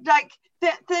idea, like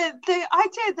the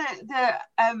idea that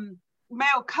the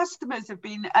male customers have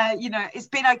been, you know, it's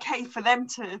been okay for them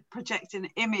to project an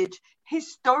image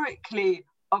historically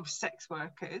of sex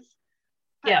workers.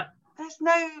 But yeah.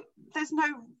 There's no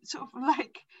sort of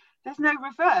like, there's no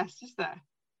reverse, is there?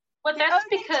 Well, that's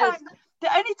because the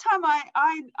only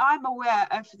time I'm aware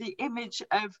of the image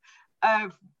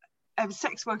of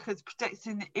sex workers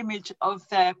projecting the image of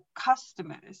their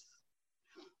customers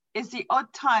is the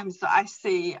odd times that I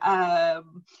see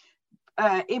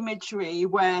imagery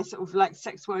where sort of like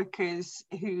sex workers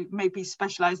who maybe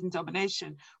specialize in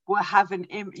domination will have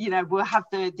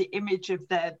the image of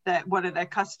their one of their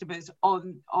customers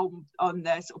on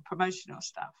their sort of promotional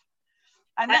stuff,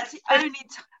 and that's the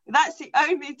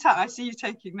only time I see you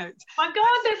taking notes. My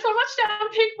God, there's so much to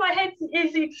unpick. My head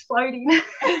is exploding.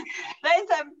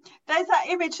 There's that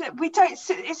image that we don't.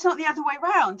 It's not the other way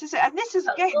around, is it? And this is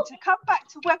again to come back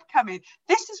to webcamming.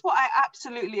 This is what I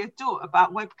absolutely adore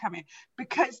about webcamming,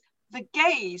 because the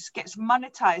gaze gets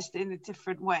monetized in a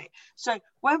different way. So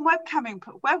when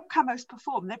webcammers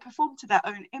perform, they perform to their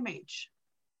own image.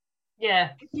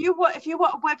 Yeah. If you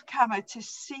want a webcammer to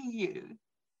see you,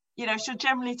 you know, she'll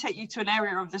generally take you to an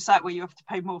area of the site where you have to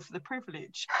pay more for the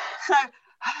privilege. So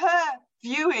her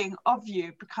viewing of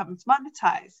you becomes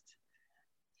monetized.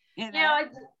 You know?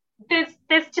 Yeah,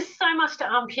 there's just so much to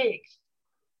unpick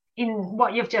in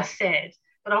what you've just said,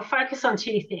 but I'll focus on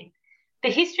two things. The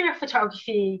history of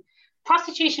photography,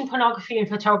 prostitution, pornography, and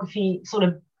photography sort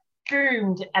of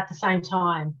boomed at the same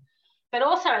time, but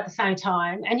also at the same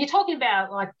time, and you're talking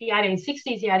about like the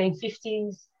 1860s, the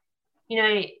 1850s, you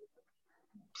know,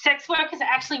 sex workers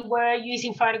actually were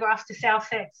using photographs to sell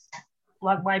sex,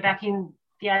 like way back in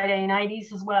the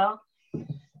 1880s as well.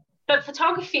 But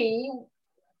photography,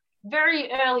 very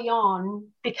early on,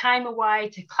 became a way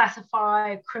to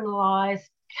classify, criminalise,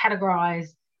 categorise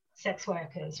sex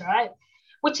workers, right?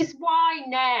 Which is why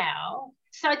now,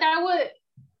 so they were,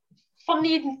 from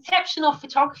the inception of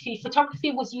photography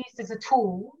was used as a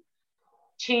tool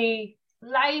to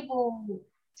label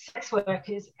sex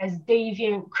workers as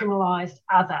deviant, criminalised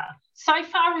other. So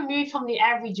far removed from the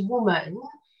average woman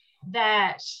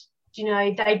that, you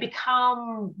know, they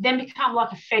become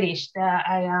like a fetish.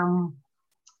 They're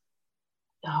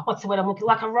what's the word I'm looking,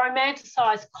 like a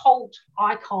romanticised cult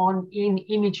icon in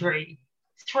imagery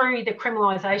through the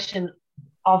criminalisation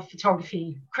of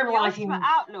photography, criminalising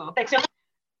outlook.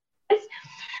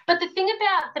 But the thing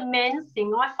about the men's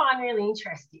thing I find really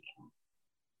interesting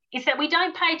is that we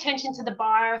don't pay attention to the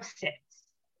buyer of sex,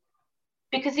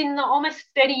 because in the almost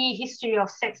 30-year history of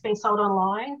sex being sold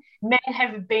online, men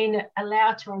have been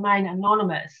allowed to remain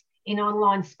anonymous in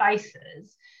online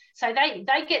spaces. So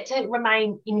they get to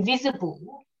remain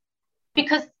invisible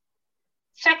because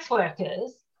sex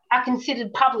workers are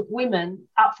considered public women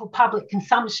up for public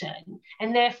consumption,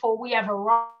 and therefore we have a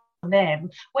right to them.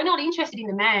 We're not interested in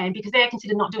the man because they're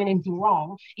considered not doing anything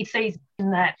wrong. It sees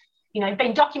that, you know,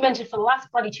 been documented for the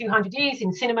last bloody 200 years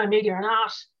in cinema, media and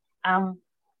art.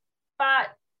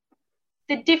 But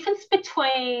the difference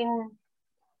between,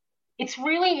 it's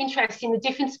really interesting, the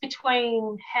difference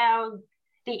between how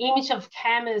the image of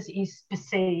cammers is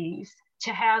perceived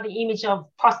to how the image of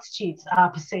prostitutes are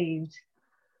perceived.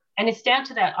 And it's down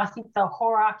to that, I think, the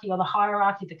hierarchy,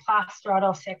 the class strata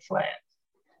of sex work.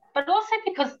 But also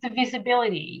because the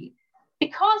visibility,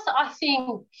 because I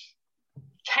think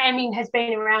camming has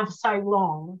been around for so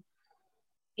long,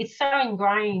 it's so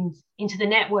ingrained into the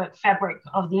network fabric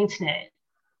of the internet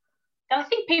that I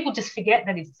think people just forget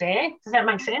that it's there. Does that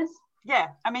make sense? Yeah,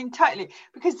 I mean, totally.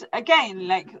 Because again,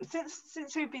 like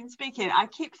since we've been speaking, I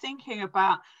keep thinking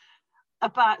about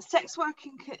sex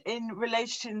working in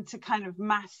relation to kind of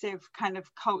massive kind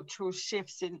of cultural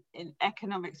shifts in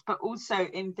economics, but also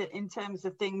in terms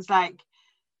of things like,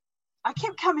 I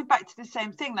keep coming back to the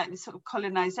same thing, like this sort of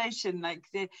colonization, like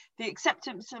the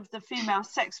acceptance of the female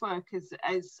sex workers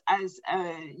as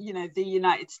you know, the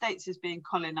United States is being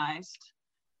colonized.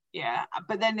 Yeah,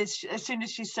 but then as soon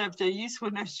as she served her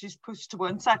usefulness, she's pushed to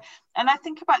one side. And I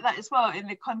think about that as well in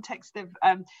the context of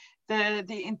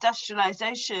the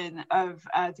industrialization of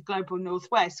the global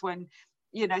Northwest, when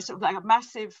sort of like a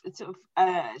massive sort of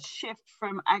shift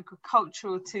from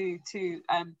agricultural to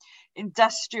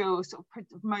industrial sort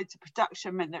of modes of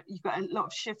production meant that you've got a lot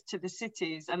of shift to the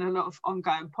cities and a lot of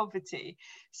ongoing poverty.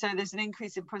 So there's an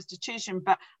increase in prostitution.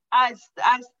 But as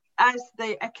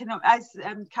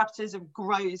capitalism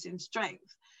grows in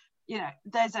strength,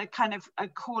 there's a kind of a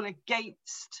call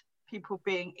against people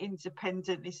being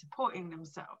independently supporting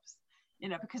themselves.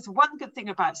 Because one good thing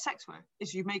about sex work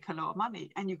is you make a lot of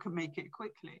money and you can make it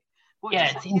quickly.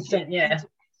 It's instant,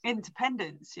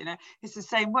 independence. It's the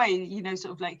same way,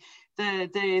 sort of like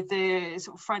the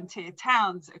sort of frontier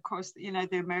towns across, the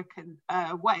American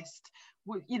West.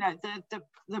 The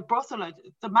brothel,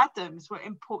 the madams were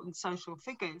important social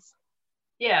figures.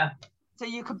 Yeah. So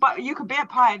you could be a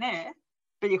pioneer,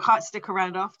 but you can't stick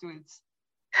around afterwards.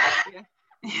 Yeah.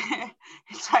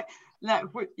 It's like,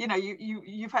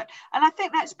 you've had, and I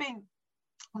think that's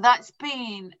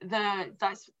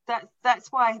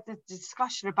why the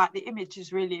discussion about the image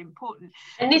is really important,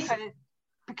 and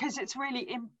because it's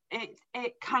really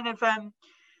it kind of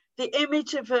the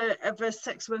image of a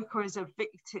sex worker as a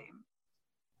victim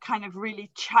kind of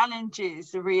really challenges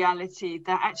the reality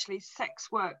that actually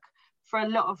sex work for a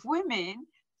lot of women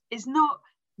is not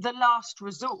the last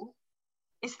resort,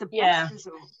 it's the best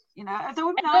resort. The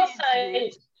women I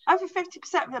interviewed, over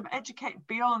 50% of them educated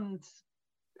beyond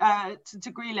to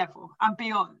degree level and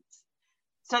beyond.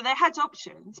 So they had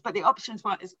options, but the options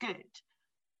weren't as good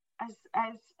as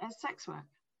sex work.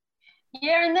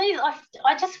 Yeah, and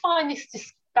I just find this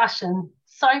discussion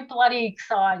so bloody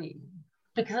exciting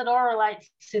because it all relates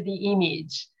to the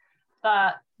image,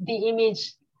 but the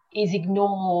image is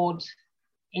ignored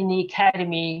in the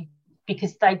academy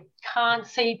because they can't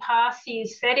see past the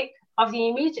aesthetic of the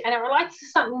image. And it relates to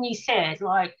something you said,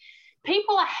 like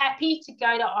people are happy to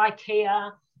go to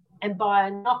IKEA and buy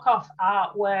a knockoff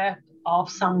artwork of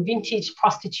some vintage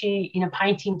prostitute in a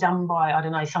painting done by, I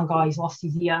don't know, some guy who's lost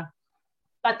his ear.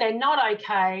 But they're not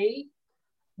okay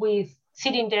with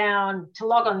sitting down to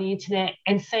log on the internet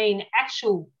and seeing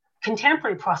actual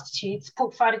contemporary prostitutes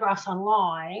put photographs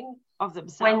online of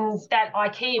themselves when that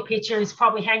IKEA picture is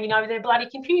probably hanging over their bloody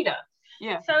computer.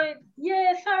 Yeah. So I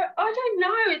don't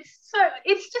know. It's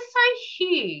just so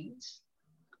huge.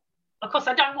 Of course,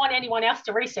 I don't want anyone else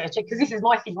to research it because this is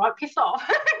my thing, right? Piss off.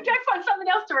 Go find someone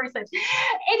else to research.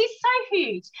 It is so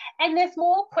huge. And there's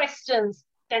more questions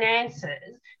than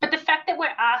answers. But the fact that we're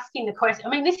asking the question, I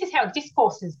mean, this is how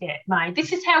discourses get made.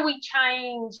 This is how we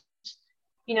change,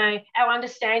 our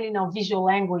understanding of visual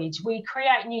language. We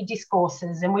create new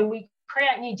discourses. And when we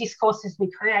create new discourses, we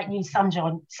create new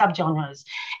subgenres.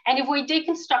 And if we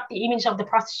deconstruct the image of the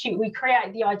prostitute, we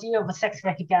create the idea of a sex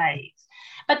worker gaze.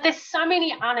 But there's so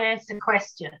many unanswered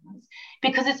questions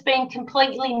because it's been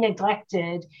completely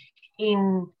neglected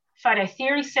in photo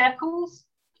theory circles.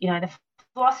 The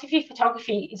philosophy of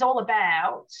photography is all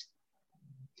about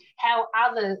how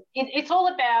it's all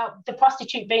about the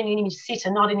prostitute being an image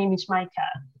sitter, not an image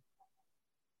maker.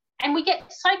 And we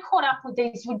get so caught up with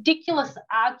these ridiculous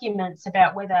arguments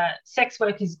about whether sex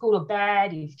work is good or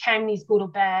bad, if cam is good or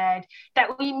bad,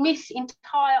 that we miss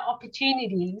entire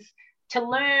opportunities to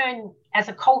learn as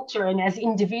a culture and as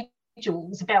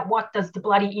individuals about what does the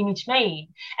bloody image mean.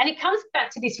 And it comes back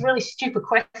to this really stupid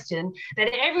question that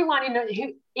everyone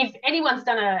if anyone's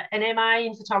done an MA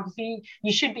in photography,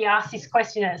 you should be asked this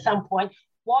question at some point.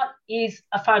 What is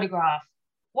a photograph?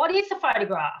 What is a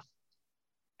photograph?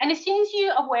 And as soon as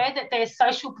you're aware that there's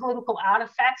social political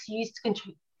artifacts used to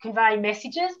convey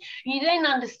messages, you then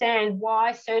understand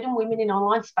why certain women in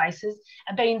online spaces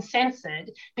are being censored,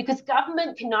 because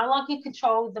government can no longer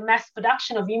control the mass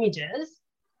production of images.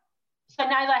 So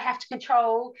now they have to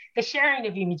control the sharing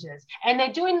of images. And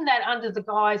they're doing that under the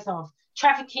guise of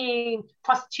trafficking,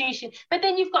 prostitution. But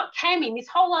then you've got camming, this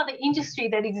whole other industry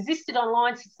that existed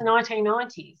online since the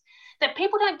 1990s that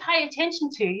people don't pay attention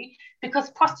to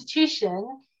because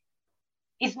prostitution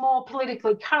is more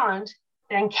politically current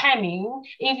than camming,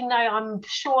 even though I'm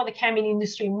sure the camming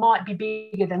industry might be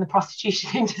bigger than the prostitution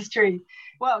industry.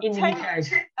 Well,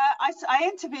 I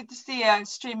interviewed the CEO of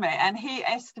Streammate, and he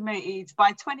estimated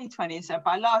by 2020, so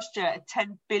by last year, a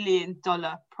 $10 billion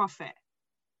profit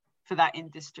for that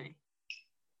industry.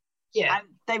 Yeah. And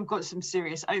they've got some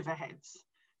serious overheads.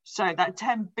 So that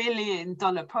 $10 billion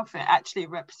profit actually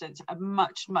represents a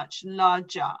much, much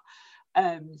larger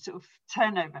sort of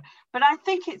turnover. But I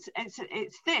think it's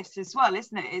this as well,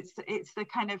 isn't it? It's the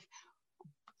kind of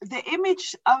the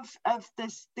image of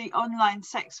this, the online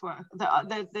sex work,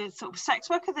 the sort of sex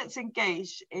worker that's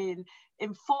engaged in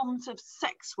forms of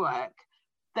sex work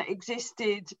that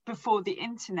existed before the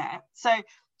internet. So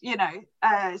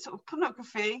sort of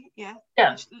pornography, Yeah.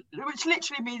 which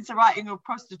literally means the writing of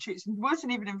prostitutes, and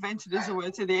wasn't even invented as a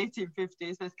word to the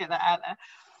 1850s. Let's get that out there.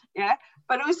 Yeah,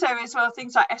 but also as well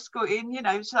things like escorting,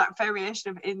 so that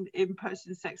variation of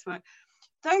in-person sex work.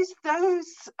 Those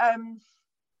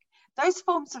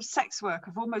forms of sex work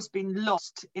have almost been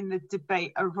lost in the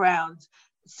debate around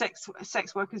sex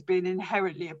workers being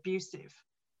inherently abusive.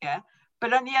 Yeah,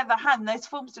 but on the other hand, those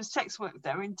forms of sex work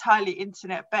that are entirely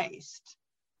internet based.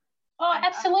 Oh,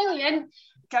 absolutely, and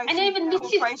even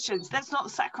corporations. Let's not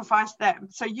sacrifice them.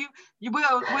 So you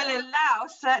will allow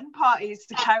certain parties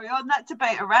to carry on that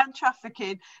debate around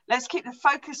trafficking. Let's keep the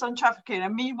focus on trafficking,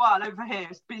 and meanwhile over here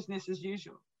it's business as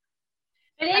usual.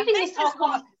 But even this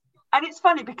whole and it's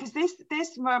funny because this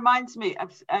reminds me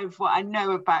of what I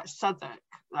know about Southwark.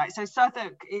 Right, so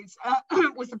Southwark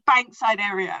was the bankside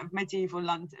area of medieval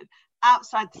London,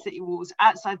 outside the city walls,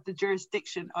 outside the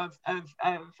jurisdiction of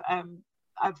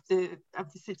the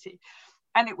city,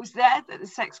 and it was there that the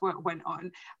sex work went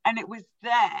on, and it was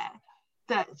there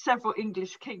that several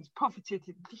English kings profited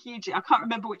hugely. I can't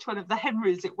remember which one of the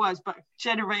Henrys it was, but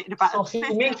generated about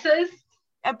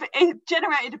it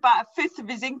generated about a fifth of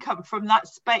his income from that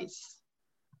space.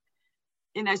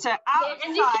 So outside,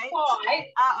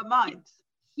 out of mind.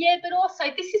 Yeah, but also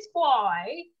this is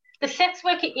why the sex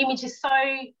worker image is so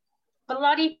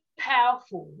bloody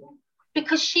powerful,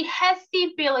 because she has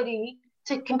the ability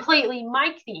to completely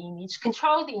make the image,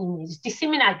 control the image,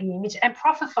 disseminate the image, and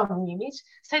profit from the image.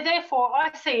 So therefore,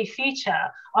 I see a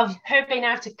future of her being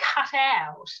able to cut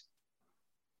out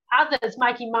others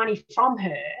making money from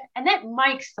her, and that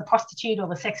makes the prostitute or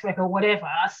the sex worker or whatever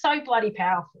so bloody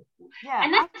powerful. Yeah,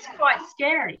 and that's quite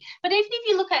scary. But even if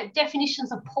you look at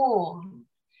definitions of porn,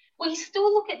 well, you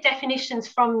still look at definitions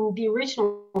from the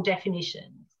original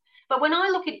definitions. But when I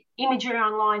look at imagery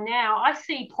online now, I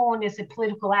see porn as a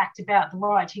political act about the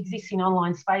right to exist in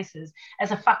online spaces,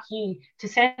 as a fuck you to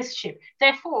censorship.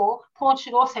 Therefore, porn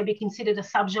should also be considered a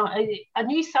subgenre. A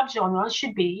new subgenre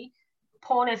should be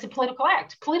porn as a political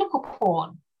act, political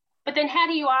porn. But then how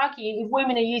do you argue if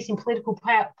women are using political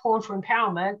porn for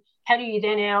empowerment? How do you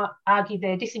then now argue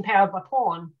they're disempowered by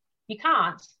porn? You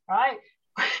can't, right?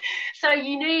 So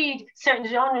you need certain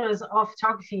genres of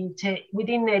photography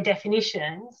within their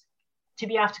definitions to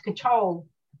be able to control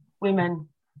women.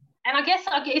 And I guess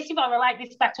if I relate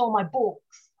this back to all my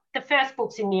books, the first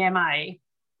books in the MA,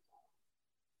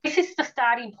 this is the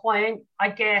starting point, I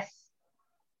guess,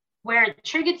 where it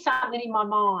triggered something in my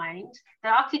mind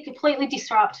that I could completely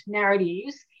disrupt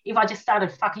narratives if I just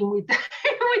started fucking with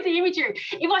the imagery,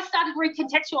 if I started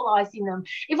recontextualizing them,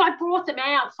 if I brought them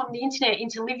out from the internet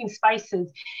into living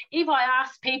spaces, if I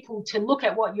asked people to look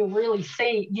at what you really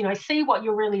see, see what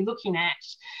you're really looking at,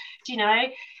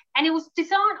 and it was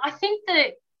designed, I think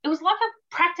that it was like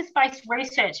a practice-based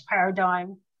research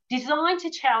paradigm designed to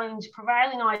challenge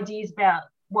prevailing ideas about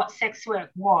what sex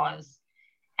work was,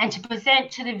 and to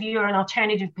present to the viewer an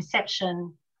alternative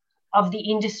perception of the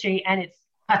industry and its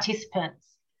participants,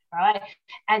 right?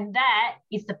 And that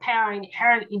is the power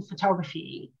inherent in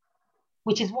photography,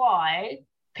 which is why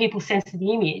people censor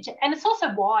the image. And it's also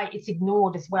why it's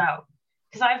ignored as well.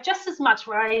 Because I have just as much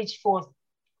rage for,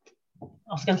 I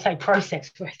was going to say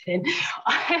pro-sex work then,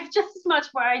 I have just as much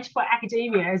rage for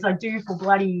academia as I do for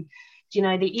bloody,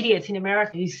 the idiots in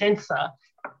America who censor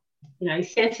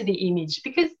the image.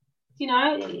 Because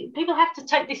people have to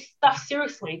take this stuff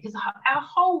seriously, because our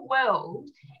whole world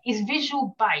is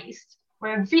visual based.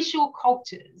 We're visual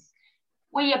cultures.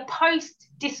 We are post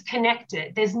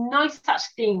disconnected. There's no such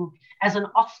thing as an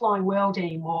offline world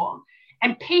anymore.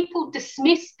 And people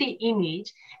dismiss the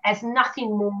image as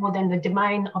nothing more than the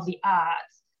domain of the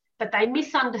arts, but they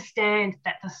misunderstand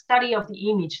that the study of the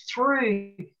image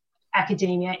through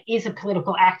academia is a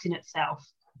political act in itself.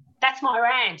 That's my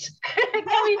rant.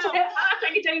 Coming to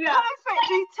academia.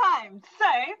 Perfectly timed. So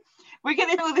we're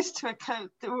going to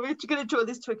draw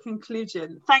this to a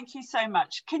conclusion. Thank you so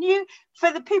much. Can you,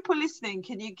 for the people listening,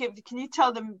 can you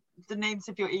tell them the names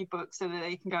of your ebooks so that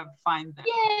they can go and find them?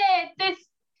 Yeah,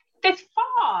 there's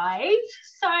 5.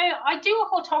 So I do a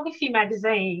photography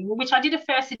magazine, which I did a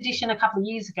first edition a couple of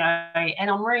years ago,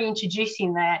 and I'm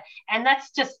reintroducing that. And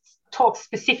that's just talks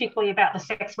specifically about the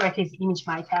sex worker's image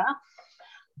maker.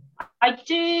 I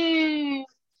do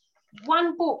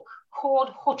one book called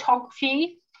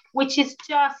Hortography, which is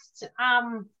just,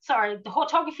 the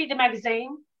Hortography, the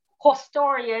magazine,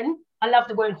 Horstorian. I love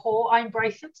the word whore. I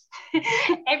embrace it.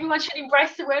 Everyone should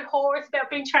embrace the word whore. It's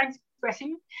about being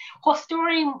transgressive.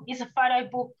 Horstorian is a photo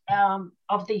book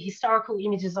of the historical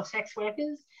images of sex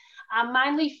workers. I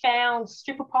mainly found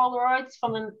stripper Polaroids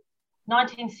from the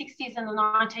 1960s and the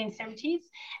 1970s,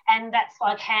 and that's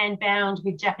like hand bound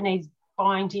with Japanese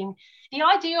binding. The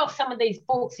idea of some of these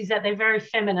books is that they're very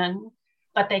feminine,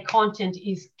 but their content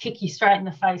is kick you straight in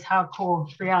the face, hardcore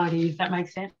reality, if that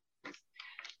makes sense.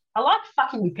 I like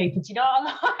fucking with people, you know.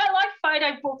 I like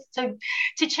photo books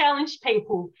to challenge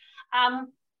people.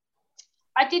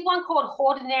 I did one called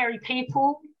Ordinary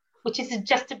People, which is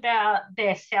just about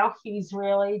their selfies,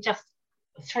 really, just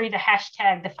through the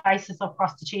hashtag The Faces of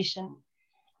Prostitution.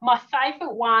 My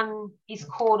favourite one is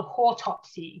called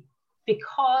Autopsy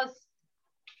because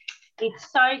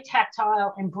it's so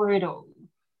tactile and brutal.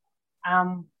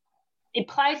 It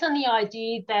plays on the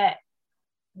idea that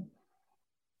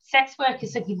sex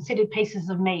workers are considered pieces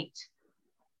of meat.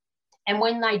 And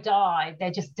when they die, they're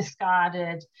just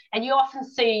discarded. And you often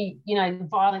see, you know,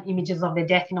 violent images of their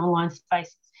death in online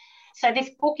spaces. So this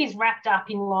book is wrapped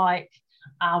up in like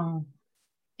the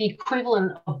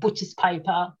equivalent of butcher's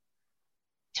paper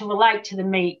to relate to the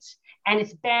meat. And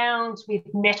it's bound with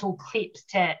metal clips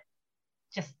to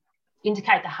just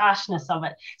indicate the harshness of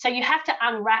it. So you have to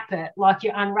unwrap it like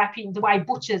you're unwrapping the way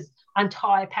butchers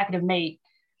untie a packet of meat.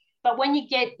 But when you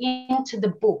get into the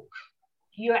book,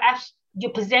 you're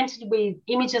presented with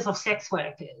images of sex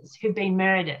workers who've been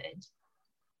murdered,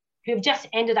 who've just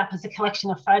ended up as a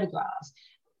collection of photographs,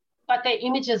 but they're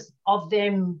images of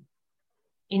them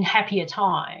in happier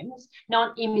times,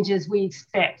 not images we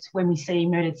expect when we see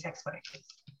murdered sex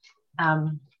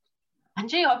workers. And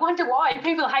gee, I wonder why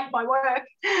people hate my work.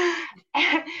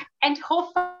 And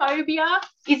Whorephobia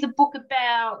is a book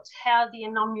about how the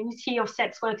anonymity of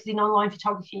sex workers in online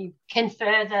photography can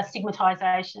further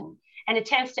stigmatisation, and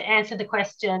attempts to answer the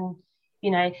question,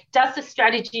 you know, does the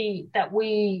strategy that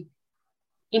we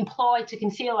employ to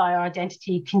conceal our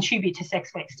identity contribute to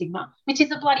sex work stigma, which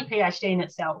is a bloody PhD in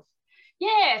itself.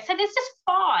 Yeah, so there's just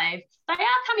 5. They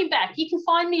are coming back. You can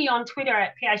find me on Twitter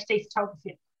at PhD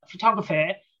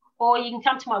photographer, or you can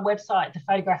come to my website,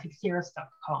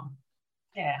 thephotographicstheorist.com.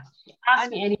 Yeah,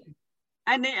 ask me anything.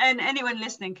 And anyone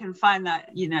listening can find that,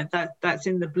 you know, that's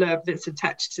in the blurb that's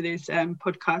attached to this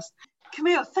podcast.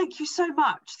 Camille, thank you so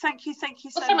much. Thank you so much.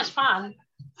 It was so much fun.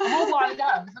 I'm all wired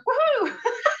up. Woohoo!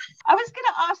 I was going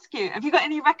to ask you, have you got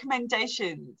any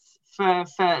recommendations for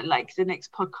like the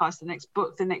next podcast, the next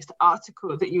book, the next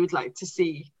article that you would like to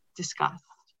see discussed?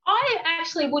 I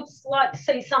actually would like to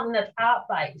see something that's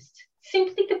art-based,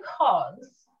 simply because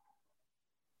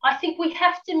I think we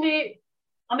have to move.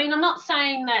 I mean, I'm not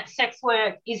saying that sex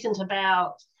work isn't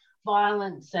about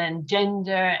violence and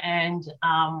gender and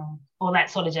all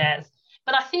that sort of jazz,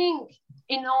 but I think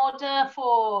in order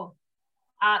for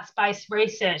arts-based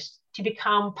research to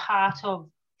become part of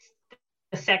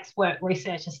the sex work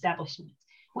research establishment,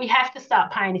 we have to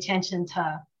start paying attention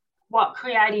to what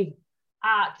creative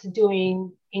arts are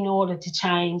doing in order to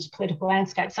change political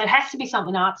landscape. So it has to be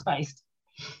something arts-based.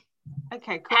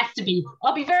 Okay, cool. Has to be.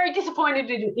 I'll be very disappointed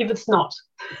if it's not.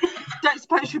 Don't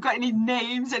suppose you've got any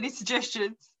names, any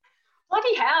suggestions?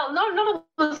 Bloody hell, no, not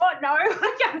on the spot, no.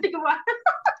 I can't think of one.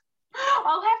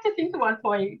 I'll have to think of one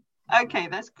for you. Okay,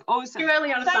 that's awesome. Too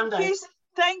early on a Sunday.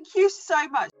 Thank you so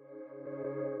much.